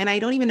question, and I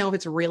don't even know if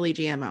it's really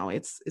GMO.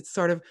 It's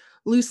sort of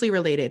loosely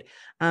related,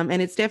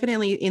 and it's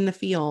definitely in the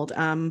field.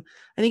 I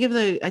think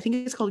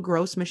it's called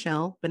Gros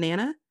Michel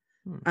banana.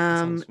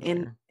 And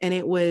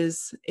it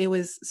was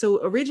so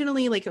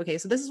originally, like, okay,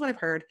 so this is what I've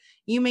heard.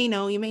 You may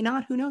know, you may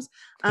not, who knows?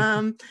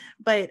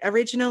 But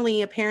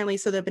originally, apparently,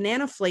 so the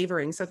banana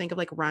flavoring. So think of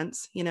like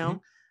Runts, you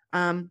know,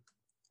 and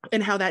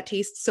how that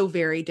tastes so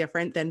very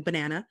different than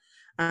banana.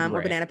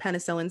 Or banana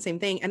penicillin, same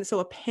thing. And so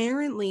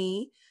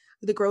apparently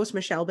the Gros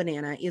Michel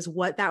banana is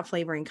what that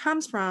flavoring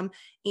comes from.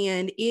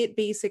 And it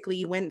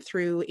basically went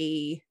through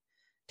a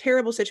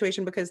terrible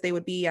situation because they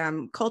would be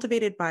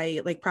cultivated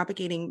by like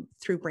propagating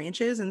through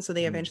branches. And so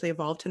they eventually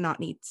evolved to not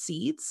need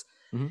seeds.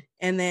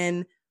 And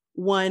then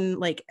one,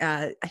 like,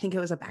 I think it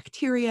was a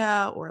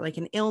bacteria or like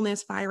an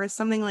illness virus,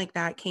 something like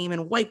that came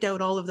and wiped out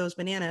all of those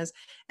bananas.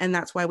 And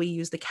that's why we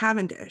use the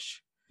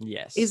Cavendish.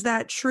 Yes. Is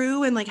that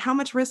true? And like, how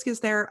much risk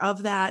is there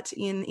of that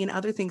in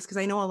other things? Because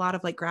I know a lot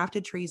of like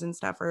grafted trees and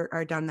stuff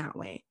are done that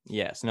way.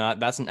 Yes. No,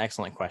 that's an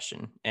excellent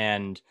question.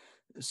 And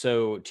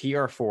so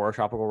TR4,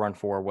 tropical run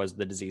 4, was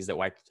the disease that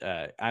wiped.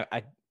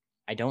 I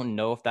don't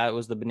know if that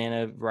was the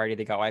banana variety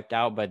that got wiped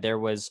out, but there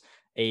was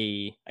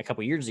a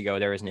couple years ago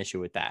there was an issue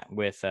with that,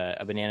 with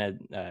a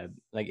banana.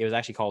 Like it was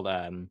actually called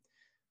I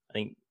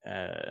think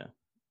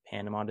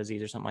Panama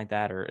disease or something like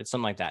that, or it's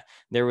something like that.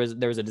 There was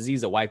a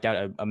disease that wiped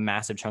out a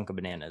massive chunk of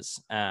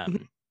bananas.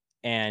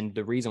 And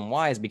the reason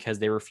why is because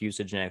they refused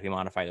to genetically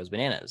modify those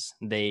bananas.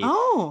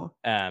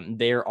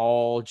 They're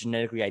all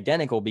genetically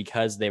identical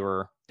because they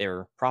were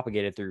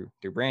propagated through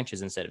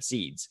branches instead of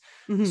seeds.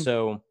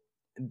 So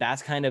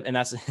that's kind of, and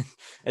that's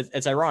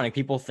it's ironic.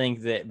 People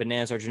think that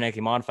bananas are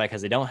genetically modified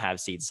because they don't have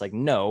seeds. It's like,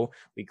 no,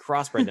 we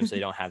crossbred them so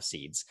they don't have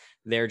seeds.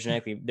 They're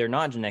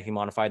not genetically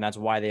modified, and that's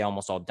why they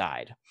almost all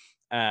died.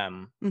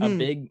 A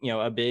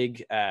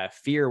big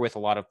fear with a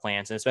lot of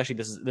plants, and especially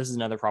this is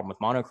another problem with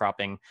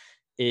monocropping,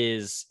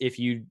 is if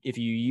you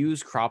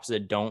use crops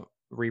that don't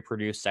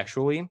reproduce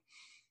sexually,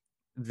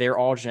 they're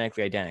all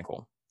genetically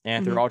identical.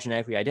 And if they're all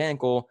genetically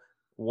identical,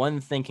 one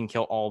thing can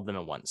kill all of them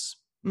at once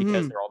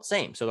because they're all the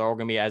same. So they're all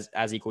going to be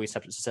as equally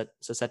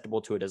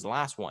susceptible to it as the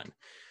last one.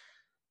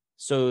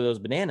 So those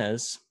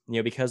bananas,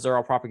 because they're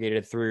all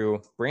propagated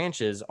through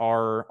branches,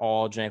 are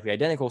all genetically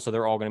identical. So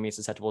they're all going to be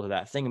susceptible to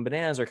that thing. And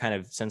bananas are kind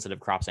of sensitive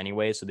crops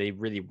anyway, so they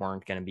really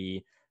weren't going to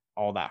be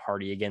all that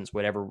hardy against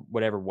whatever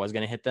was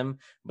going to hit them.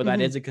 But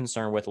that is a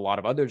concern with a lot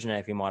of other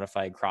genetically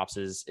modified crops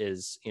is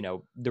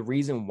the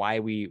reason why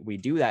we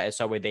do that is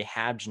so that way they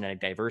have genetic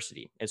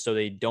diversity. And so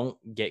they don't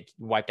get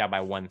wiped out by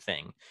one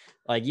thing.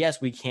 Like,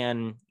 yes, we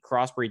can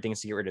crossbreed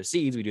things to get rid of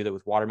seeds. We do that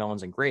with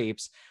watermelons and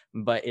grapes,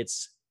 but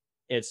it's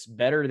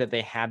better that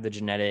they have the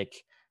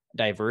genetic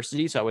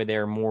diversity, so that way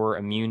they're more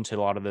immune to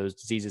a lot of those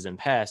diseases and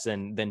pests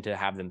than to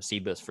have them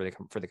seedless for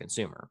the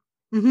consumer.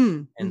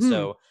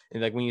 So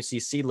like when you see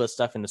seedless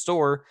stuff in the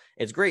store,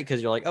 it's great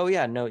because you're like, oh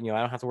yeah, no, I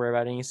don't have to worry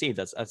about any seeds.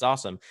 That's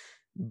awesome.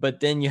 But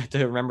then you have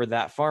to remember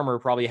that farmer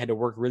probably had to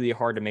work really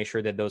hard to make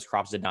sure that those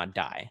crops did not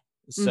die.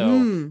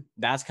 So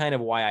that's kind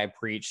of why I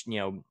preach,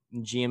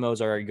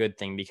 GMOs are a good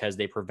thing because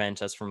they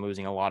prevent us from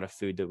losing a lot of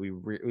food that we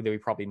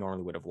probably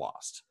normally would have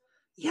lost.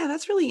 Yeah,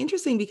 that's really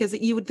interesting because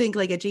you would think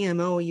like a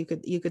GMO,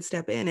 you could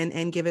step in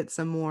and give it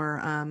some more,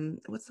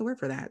 what's the word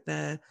for that?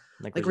 The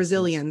like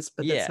resilience,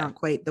 but that's not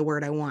quite the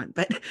word I want.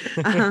 But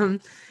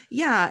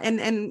yeah,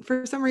 and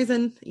for some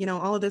reason,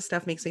 all of this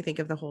stuff makes me think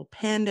of the whole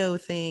Pando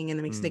thing, and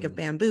it makes me think of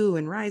bamboo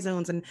and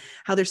rhizomes and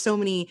how there's so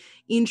many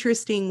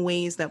interesting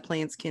ways that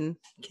plants can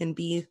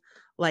be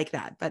like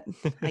that. But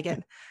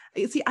again,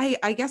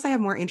 I guess I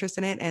have more interest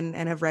in it and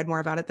have read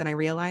more about it than I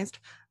realized.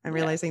 I'm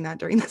realizing that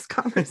during this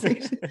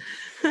conversation.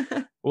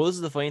 Well, this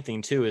is the funny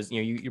thing too, is,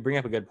 you bring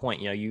up a good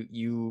point.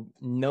 You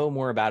know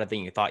more about it than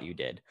you thought you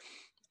did.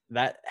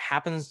 That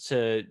happens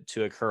to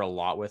occur a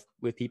lot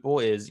with people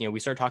is, we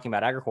start talking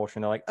about agriculture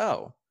and they're like,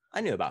 oh, I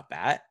knew about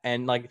that.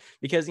 And like,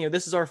 because,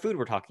 this is our food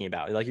we're talking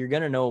about. Like, you're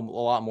going to know a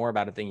lot more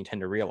about it than you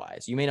tend to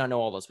realize. You may not know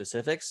all the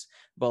specifics,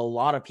 but a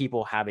lot of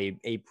people have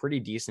a pretty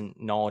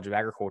decent knowledge of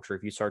agriculture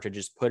if you start to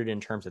just put it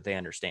in terms that they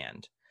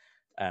understand.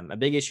 A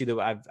big issue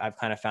that I've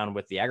kind of found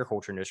with the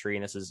agriculture industry,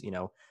 and this is,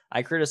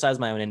 I criticize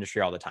my own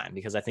industry all the time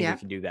because I think we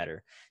can do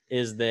better,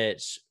 is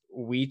that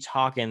we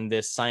talk in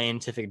this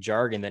scientific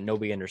jargon that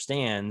nobody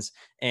understands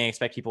and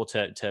expect people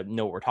to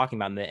know what we're talking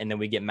about. And then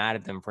we get mad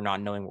at them for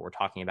not knowing what we're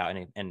talking about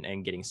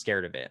and getting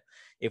scared of it.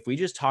 If we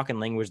just talk in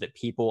language that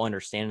people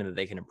understand and that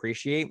they can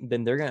appreciate,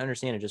 then they're going to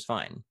understand it just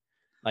fine.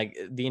 Like,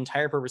 the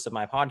entire purpose of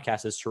my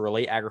podcast is to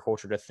relate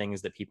agriculture to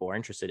things that people are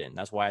interested in.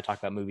 That's why I talk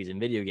about movies and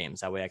video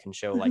games. That way I can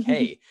show like,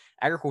 hey,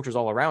 agriculture is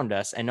all around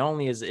us. And not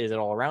only is it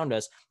all around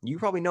us, you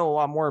probably know a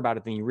lot more about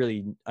it than you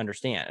really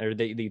understand or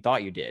that you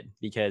thought you did,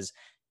 because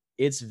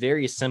it's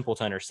very simple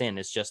to understand.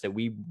 It's just that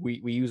we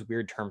use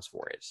weird terms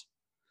for it.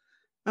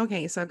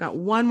 Okay, so I've got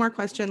one more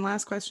question,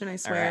 last question, I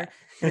swear. Right.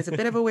 And it's a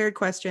bit of a weird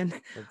question.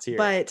 Let's hear it.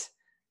 But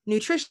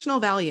nutritional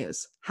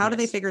values, how do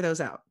they Yes. figure those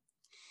out?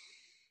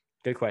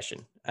 Good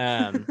question.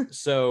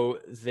 So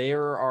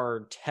there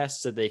are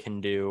tests that they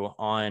can do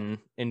on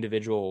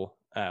individual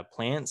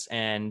plants,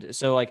 and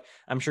so like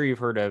I'm sure you've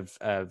heard of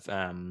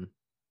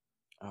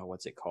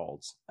what's it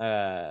called?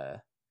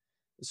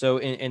 So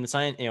in the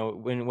science,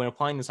 when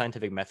applying the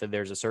scientific method,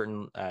 there's a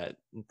certain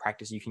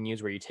practice you can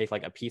use where you take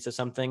like a piece of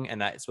something,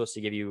 and that's supposed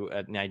to give you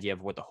an idea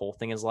of what the whole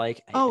thing is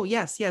like. Oh,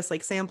 yes,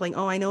 like sampling.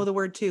 Oh, I know the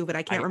word too, but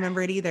I can't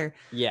remember it either.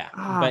 Yeah,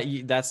 but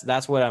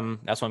that's what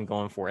I'm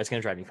going for. It's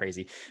gonna drive me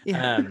crazy.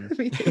 Yeah,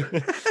 me too.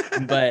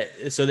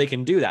 But so they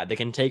can do that. They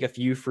can take a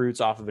few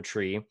fruits off of a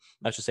tree.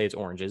 Let's just say it's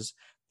oranges,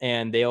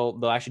 and they'll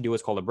actually do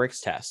what's called a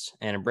Brix test.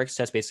 And a Brix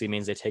test basically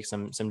means they take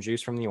some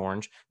juice from the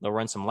orange, they'll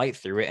run some light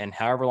through it, and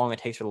however long it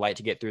takes for the light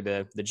to get through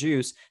the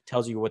juice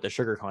tells you what the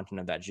sugar content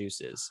of that juice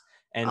is.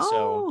 And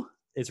so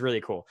it's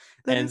really cool.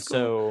 And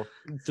so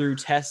through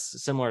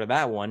tests similar to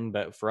that one,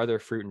 but for other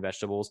fruit and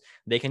vegetables,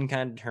 they can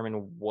kind of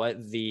determine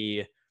what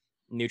the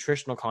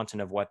nutritional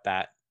content of what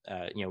that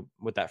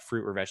what that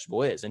fruit or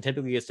vegetable is. And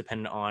typically it's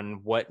dependent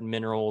on what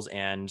minerals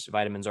and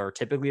vitamins are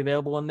typically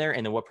available in there,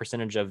 and then what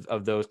percentage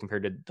of those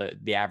compared to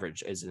the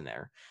average is in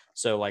there.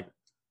 So like,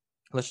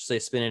 let's just say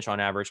spinach on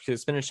average,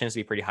 because spinach tends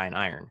to be pretty high in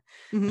iron.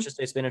 Let's just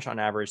say spinach on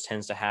average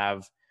tends to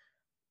have,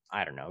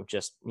 I don't know,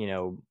 just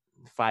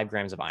 5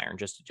 grams of iron,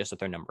 just to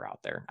throw a number out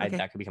there. Okay.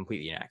 That could be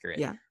completely inaccurate.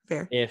 Yeah,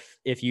 fair.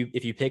 If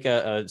you pick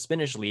a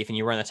spinach leaf and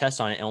you run the test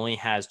on it, it only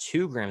has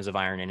 2 grams of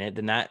iron in it,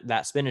 then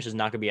that spinach is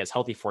not going to be as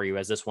healthy for you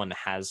as this one that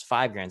has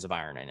 5 grams of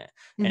iron in it.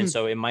 And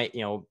so it might,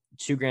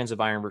 2 grams of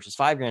iron versus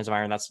 5 grams of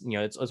iron, that's,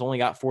 it's only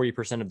got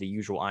 40% of the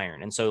usual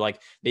iron. And so like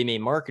they may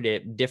market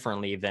it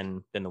differently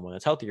than the one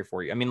that's healthier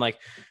for you. I mean, like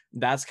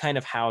that's kind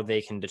of how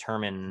they can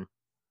determine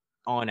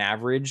on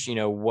average,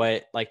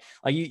 what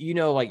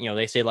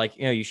they say like,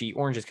 you should eat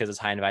oranges because it's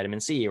high in vitamin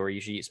C, or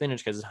you should eat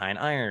spinach because it's high in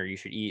iron, or you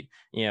should eat,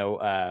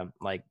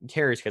 like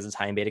carrots because it's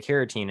high in beta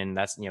carotene. And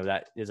that's,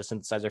 that is a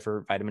synthesizer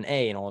for vitamin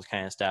A and all this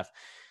kind of stuff.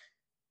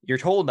 You're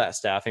told that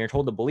stuff and you're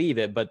told to believe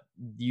it, but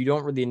you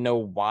don't really know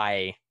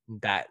why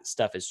that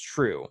stuff is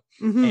true.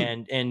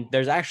 And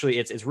there's actually,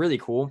 it's really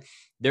cool.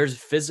 There's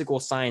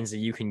physical signs that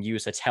you can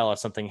use to tell if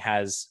something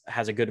has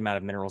a good amount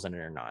of minerals in it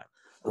or not,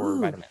 or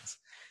vitamins.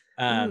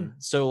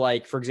 So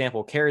like, for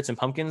example, carrots and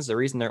pumpkins, the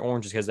reason they're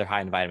orange is because they're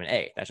high in vitamin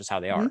A. That's just how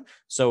they are.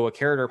 So a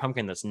carrot or a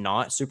pumpkin that's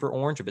not super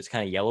orange, if it's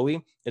kind of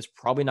yellowy, it's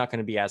probably not going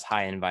to be as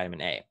high in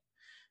vitamin A.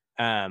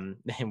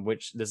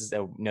 Which this is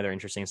another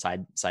interesting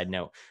side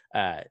note.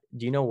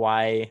 Do you know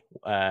why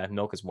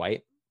milk is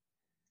white?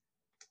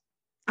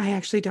 I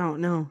actually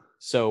don't know.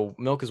 So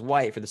milk is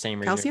white for the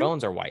same reason your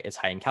bones are white. It's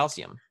high in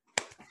calcium.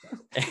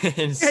 I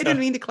didn't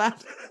mean to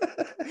clap.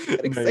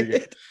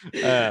 Excited.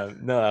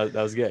 No,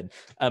 that was good.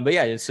 But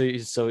yeah, so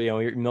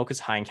your milk is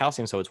high in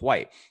calcium, so it's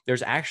white.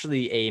 There's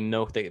actually a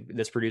milk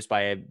that's produced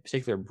by a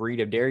particular breed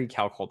of dairy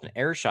cow called an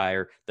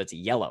Ayrshire that's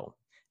yellow.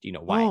 Do you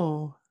know why?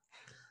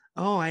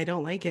 Oh, I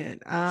don't like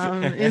it.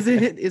 Is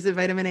it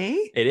vitamin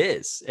A? It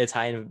is. It's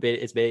high in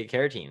it's beta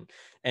carotene.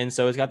 And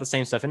so it's got the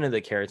same stuff in it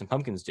that carrots and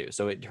pumpkins do.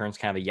 So it turns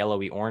kind of a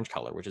yellowy orange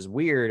color, which is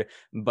weird,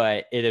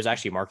 but there's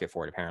actually a market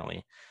for it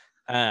apparently.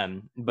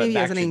 But maybe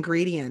as an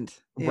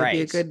ingredient, it'd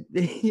be a good,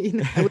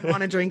 I would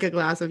want to drink a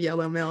glass of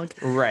yellow milk.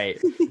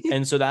 Right.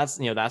 And so that's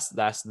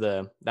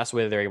the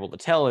way they're able to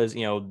tell is,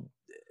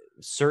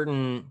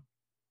 certain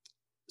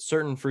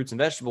fruits and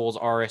vegetables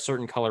are a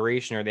certain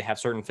coloration, or they have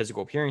certain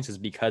physical appearances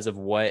because of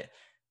what,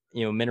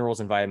 minerals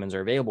and vitamins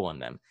are available in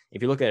them.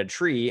 If you look at a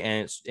tree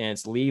and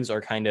its leaves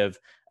are kind of,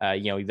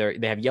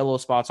 they have yellow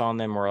spots on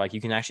them, or like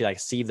you can actually like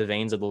see the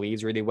veins of the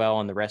leaves really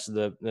well, and the rest of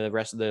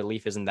the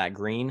leaf isn't that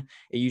green.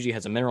 It usually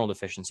has a mineral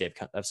deficiency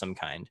of some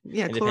kind.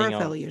 Yeah,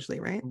 chlorophyll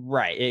usually, right?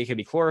 Right. It could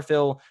be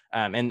chlorophyll,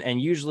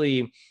 and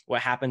usually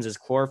what happens is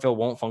chlorophyll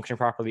won't function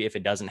properly if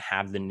it doesn't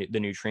have the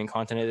nutrient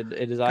content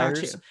it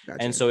desires. Got you.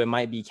 And so it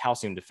might be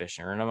calcium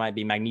deficient, or it might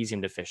be magnesium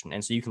deficient.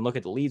 And so you can look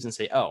at the leaves and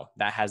say, oh,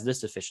 that has this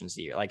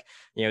deficiency. Like,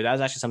 that was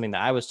actually something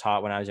that I was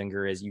taught when I was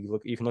younger. Is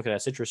you can look at a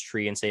citrus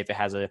tree and say if it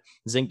has a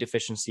zinc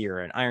deficiency or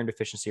an iron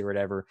deficiency or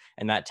whatever,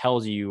 and that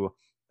tells you,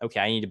 okay,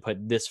 I need to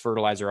put this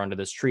fertilizer onto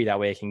this tree, that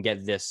way I can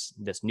get this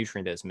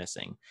nutrient that's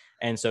missing.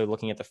 And so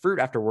looking at the fruit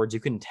afterwards, you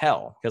can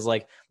tell, because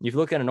like if you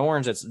look at an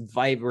orange that's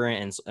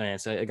vibrant and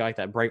it's got like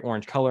that bright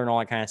orange color and all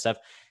that kind of stuff,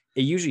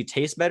 it usually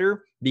tastes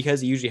better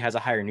because it usually has a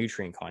higher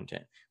nutrient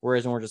content.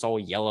 Whereas an orange is all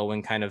yellow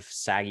and kind of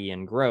saggy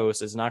and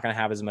gross, it's not going to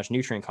have as much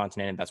nutrient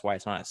content in it. That's why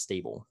it's not as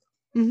stable.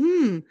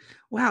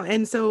 Wow.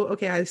 And so,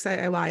 okay,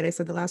 I lied. I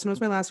said the last one was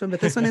my last one,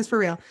 but this one is for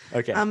real.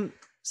 Okay.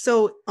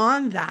 So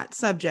on that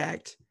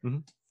subject,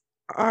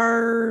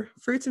 are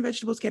fruits and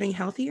vegetables getting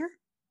healthier,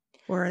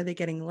 or are they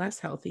getting less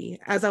healthy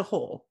as a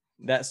whole?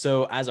 That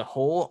so as a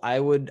whole, I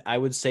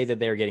would say that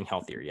they're getting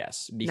healthier,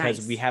 yes,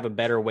 because we Nice. have a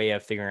better way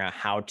of figuring out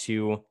how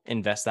to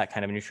invest that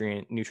kind of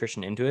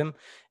nutrition into them.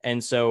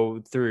 And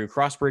so through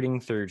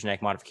crossbreeding, through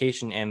genetic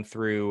modification, and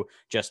through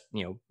just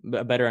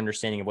a better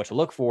understanding of what to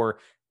look for,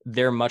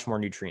 they're much more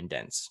nutrient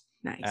dense.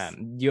 Nice.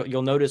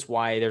 You'll notice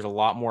why there's a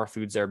lot more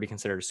foods that are be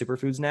considered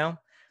superfoods now.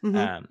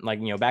 Mm-hmm.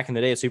 Like, back in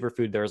the day, a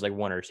superfood, there was like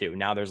one or two.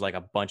 Now there's like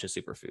a bunch of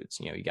superfoods.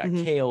 You got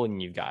Mm-hmm. kale,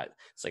 and you've got,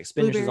 it's like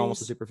spinach is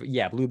almost a Blueberries. superfood.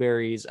 Yeah,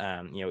 blueberries.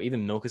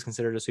 Even milk is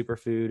considered a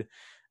superfood.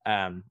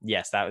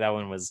 Yes, that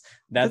one was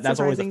That's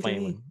that's always a surprising to funny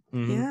me.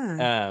 one. Mhm.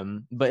 Yeah.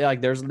 But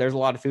like there's a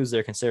lot of foods that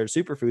are considered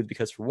superfoods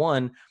because, for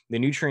one, the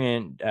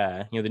nutrient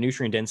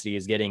density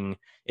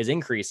is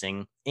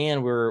increasing,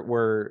 and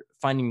we're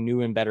finding new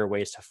and better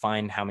ways to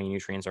find how many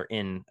nutrients are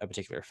in a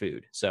particular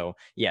food. So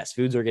yes,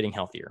 foods are getting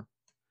healthier.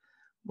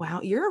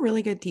 Wow, you're a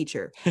really good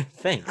teacher.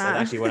 Thanks. That's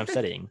Uh, actually what I'm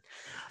studying.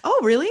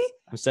 oh, really?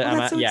 Oh, I'm that's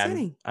at, so yeah,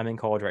 exciting. I'm in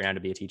college right now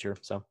to be a teacher.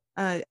 So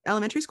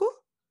Elementary school?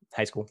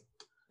 high school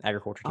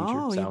agriculture teacher.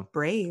 Oh, you So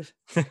brave.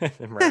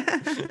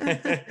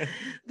 right.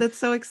 That's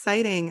so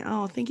exciting.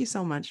 Oh, thank you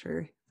so much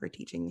for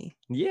teaching me.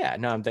 Yeah,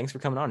 no, thanks for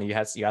coming on. You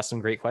asked some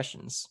great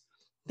questions.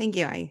 Thank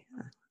you. I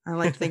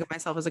like to think of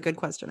myself as a good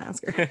question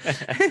asker.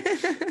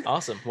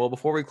 Awesome. Well,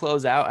 before we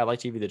close out, I'd like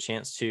to give you the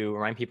chance to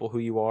remind people who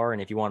you are,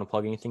 and if you want to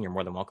plug anything, you're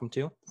more than welcome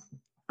to.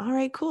 All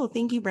right, cool.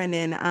 Thank you,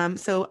 Brendan.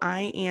 So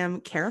I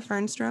am Kara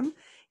Fernstrom,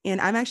 and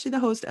I'm actually the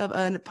host of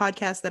a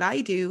podcast that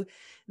I do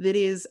that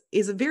is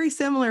a very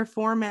similar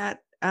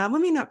format.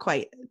 Not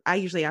quite. I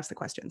usually ask the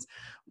questions,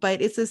 but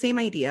it's the same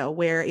idea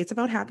where it's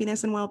about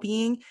happiness and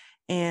well-being.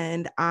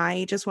 And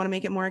I just want to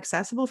make it more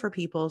accessible for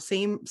people.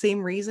 Same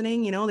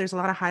reasoning. There's a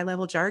lot of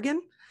high-level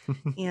jargon,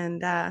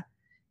 and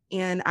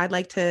I'd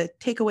like to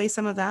take away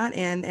some of that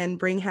and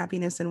bring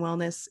happiness and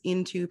wellness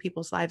into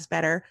people's lives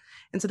better.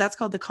 And so that's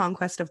called The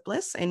Conquest of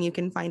Bliss, and you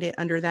can find it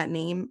under that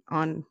name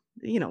on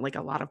like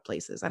a lot of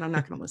places. And I'm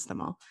not going to list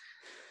them all.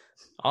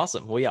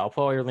 Awesome. Well, yeah, I'll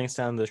put all your links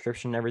down in the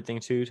description and everything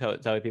too,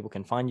 tell people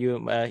can find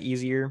you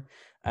easier.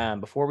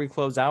 Before we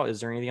close out, is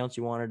there anything else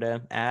you wanted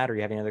to add, or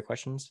you have any other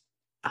questions?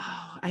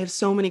 Oh, I have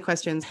so many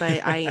questions,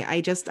 but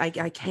I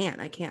can't.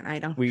 I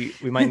don't. We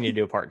might need to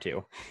do a part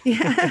 2.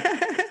 Yeah.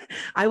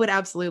 I would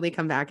absolutely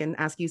come back and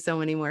ask you so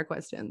many more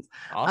questions.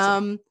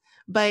 Awesome.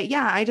 But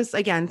yeah,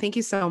 again, thank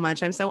you so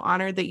much. I'm so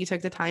honored that you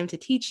took the time to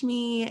teach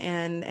me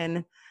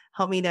and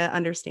help me to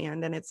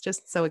understand. And it's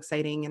just so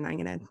exciting. And I'm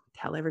going to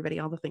tell everybody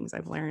all the things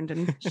I've learned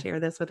and share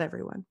this with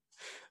everyone.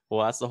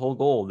 Well, that's the whole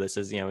goal. This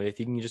is, if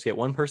you can just get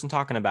one person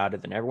talking about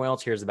it, then everyone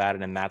else hears about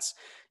it. And that's,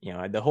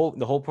 the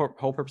whole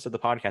purpose of the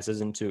podcast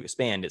isn't to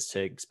expand, it's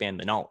to expand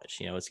the knowledge,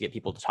 it's to get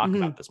people to talk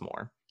about this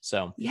more.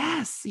 So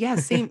yes.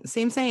 Same.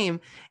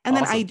 And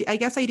awesome. then I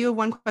guess I do have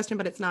one question,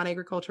 but it's not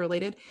agriculture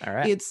related. All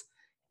right. It's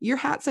your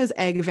hat says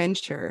Egg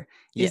Venture.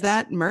 Is Yes.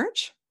 that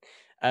merch?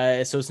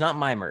 So it's not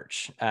my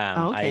merch.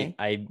 Okay.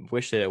 I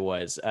wish that it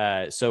was.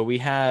 So we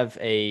have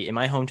in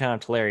my hometown of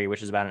Tulare,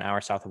 which is about an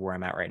hour south of where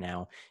I'm at right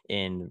now,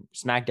 in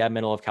smack dab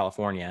middle of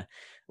California,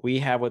 we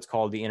have what's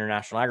called the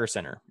International Agri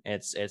Center.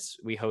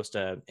 We host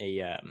a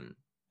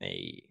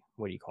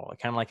what do you call it?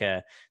 Kind of like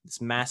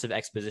this massive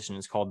exposition.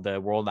 It's called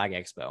the World Ag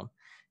Expo.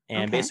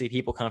 And basically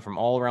people come from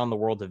all around the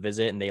world to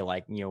visit, and they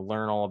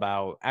learn all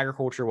about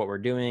agriculture, what we're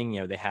doing.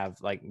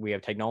 We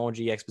have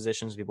technology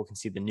expositions. People can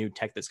see the new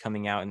tech that's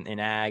coming out in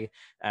ag.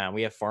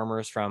 We have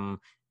farmers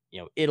from,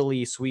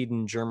 Italy,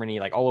 Sweden,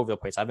 Germany, like all over the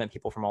place. I've met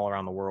people from all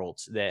around the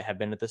world that have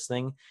been at this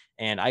thing,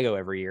 and I go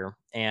every year.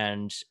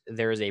 And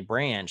there is a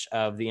branch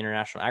of the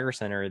International Agri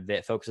Center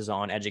that focuses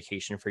on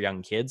education for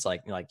young kids,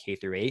 like K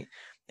through 8.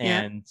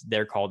 And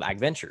they're called Ag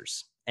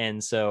Ventures.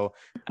 And so,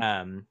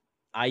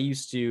 I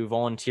used to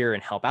volunteer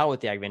and help out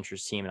with the Ag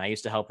Ventures team, and I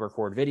used to help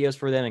record videos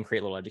for them and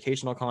create little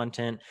educational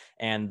content.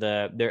 And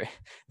they're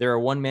a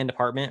one-man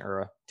department,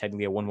 or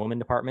technically a one-woman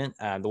department.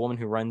 The woman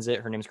who runs it,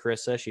 her name's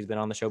Carissa. She's been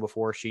on the show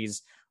before.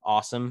 She's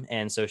awesome,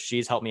 and so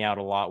she's helped me out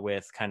a lot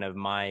with kind of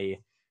my,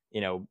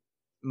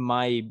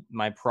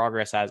 my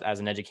progress as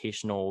an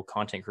educational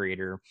content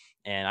creator.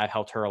 And I've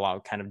helped her a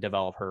lot kind of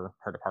develop her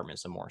department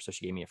some more. So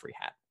she gave me a free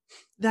hat.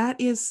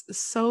 That is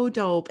so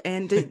dope.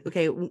 And did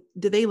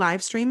they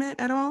live stream it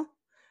at all?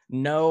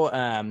 No,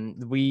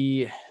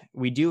 we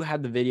do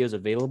have the videos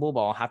available,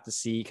 but I'll have to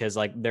see, because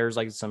there's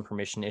some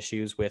permission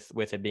issues with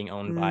it being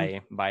owned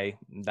by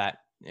that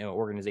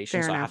organization.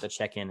 Fair so enough. I have to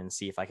check in and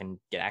see if I can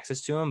get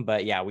access to them.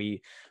 But yeah,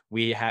 we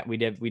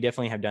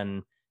definitely have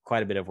done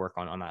quite a bit of work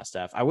on that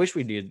stuff. I wish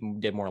we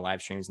did more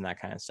live streams and that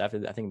kind of stuff. I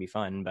think it'd be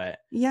fun, but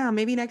yeah,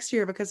 maybe next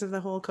year, because of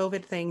the whole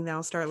COVID thing,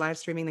 they'll start live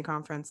streaming the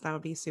conference. That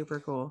would be super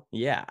cool.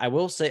 Yeah, I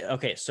will say,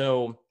 okay,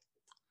 so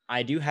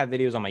I do have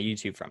videos on my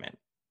YouTube from it.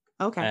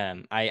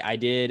 Okay. I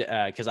did,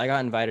 because I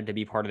got invited to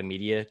be part of the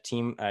media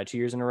team 2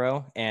 years in a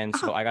row, and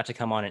so I got to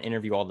come on and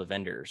interview all the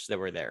vendors that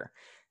were there,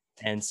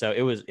 and so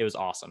it was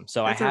awesome.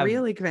 So That's a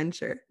real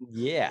adventure.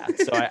 Yeah.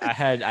 So I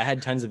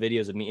had tons of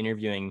videos of me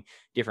interviewing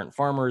different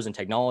farmers and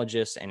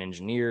technologists and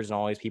engineers and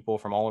all these people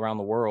from all around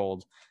the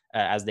world,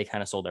 as they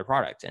kind of sold their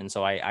product. And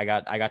so I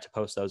got to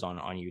post those on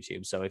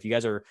YouTube. So if you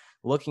guys are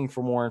looking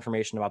for more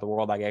information about the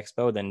World Ag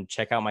Expo, then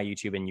check out my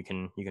YouTube and you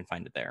can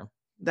find it there.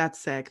 That's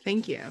sick.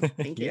 Thank you.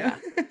 Thank you. Yeah.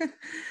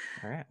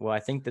 All right. Well, I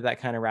think that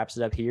kind of wraps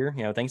it up here.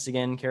 Thanks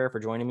again, Kara, for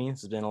joining me.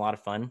 This has been a lot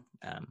of fun.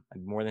 I'm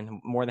more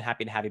than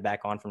happy to have you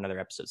back on for another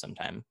episode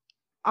sometime.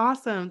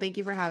 Awesome. Thank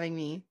you for having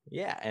me.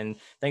 Yeah. And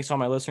thanks to all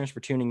my listeners for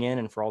tuning in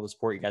and for all the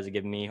support you guys have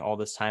given me all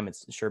this time.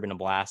 It's sure been a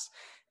blast,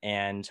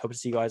 and hope to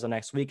see you guys on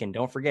next week. And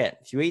don't forget,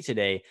 if you eat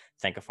today,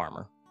 thank a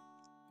farmer.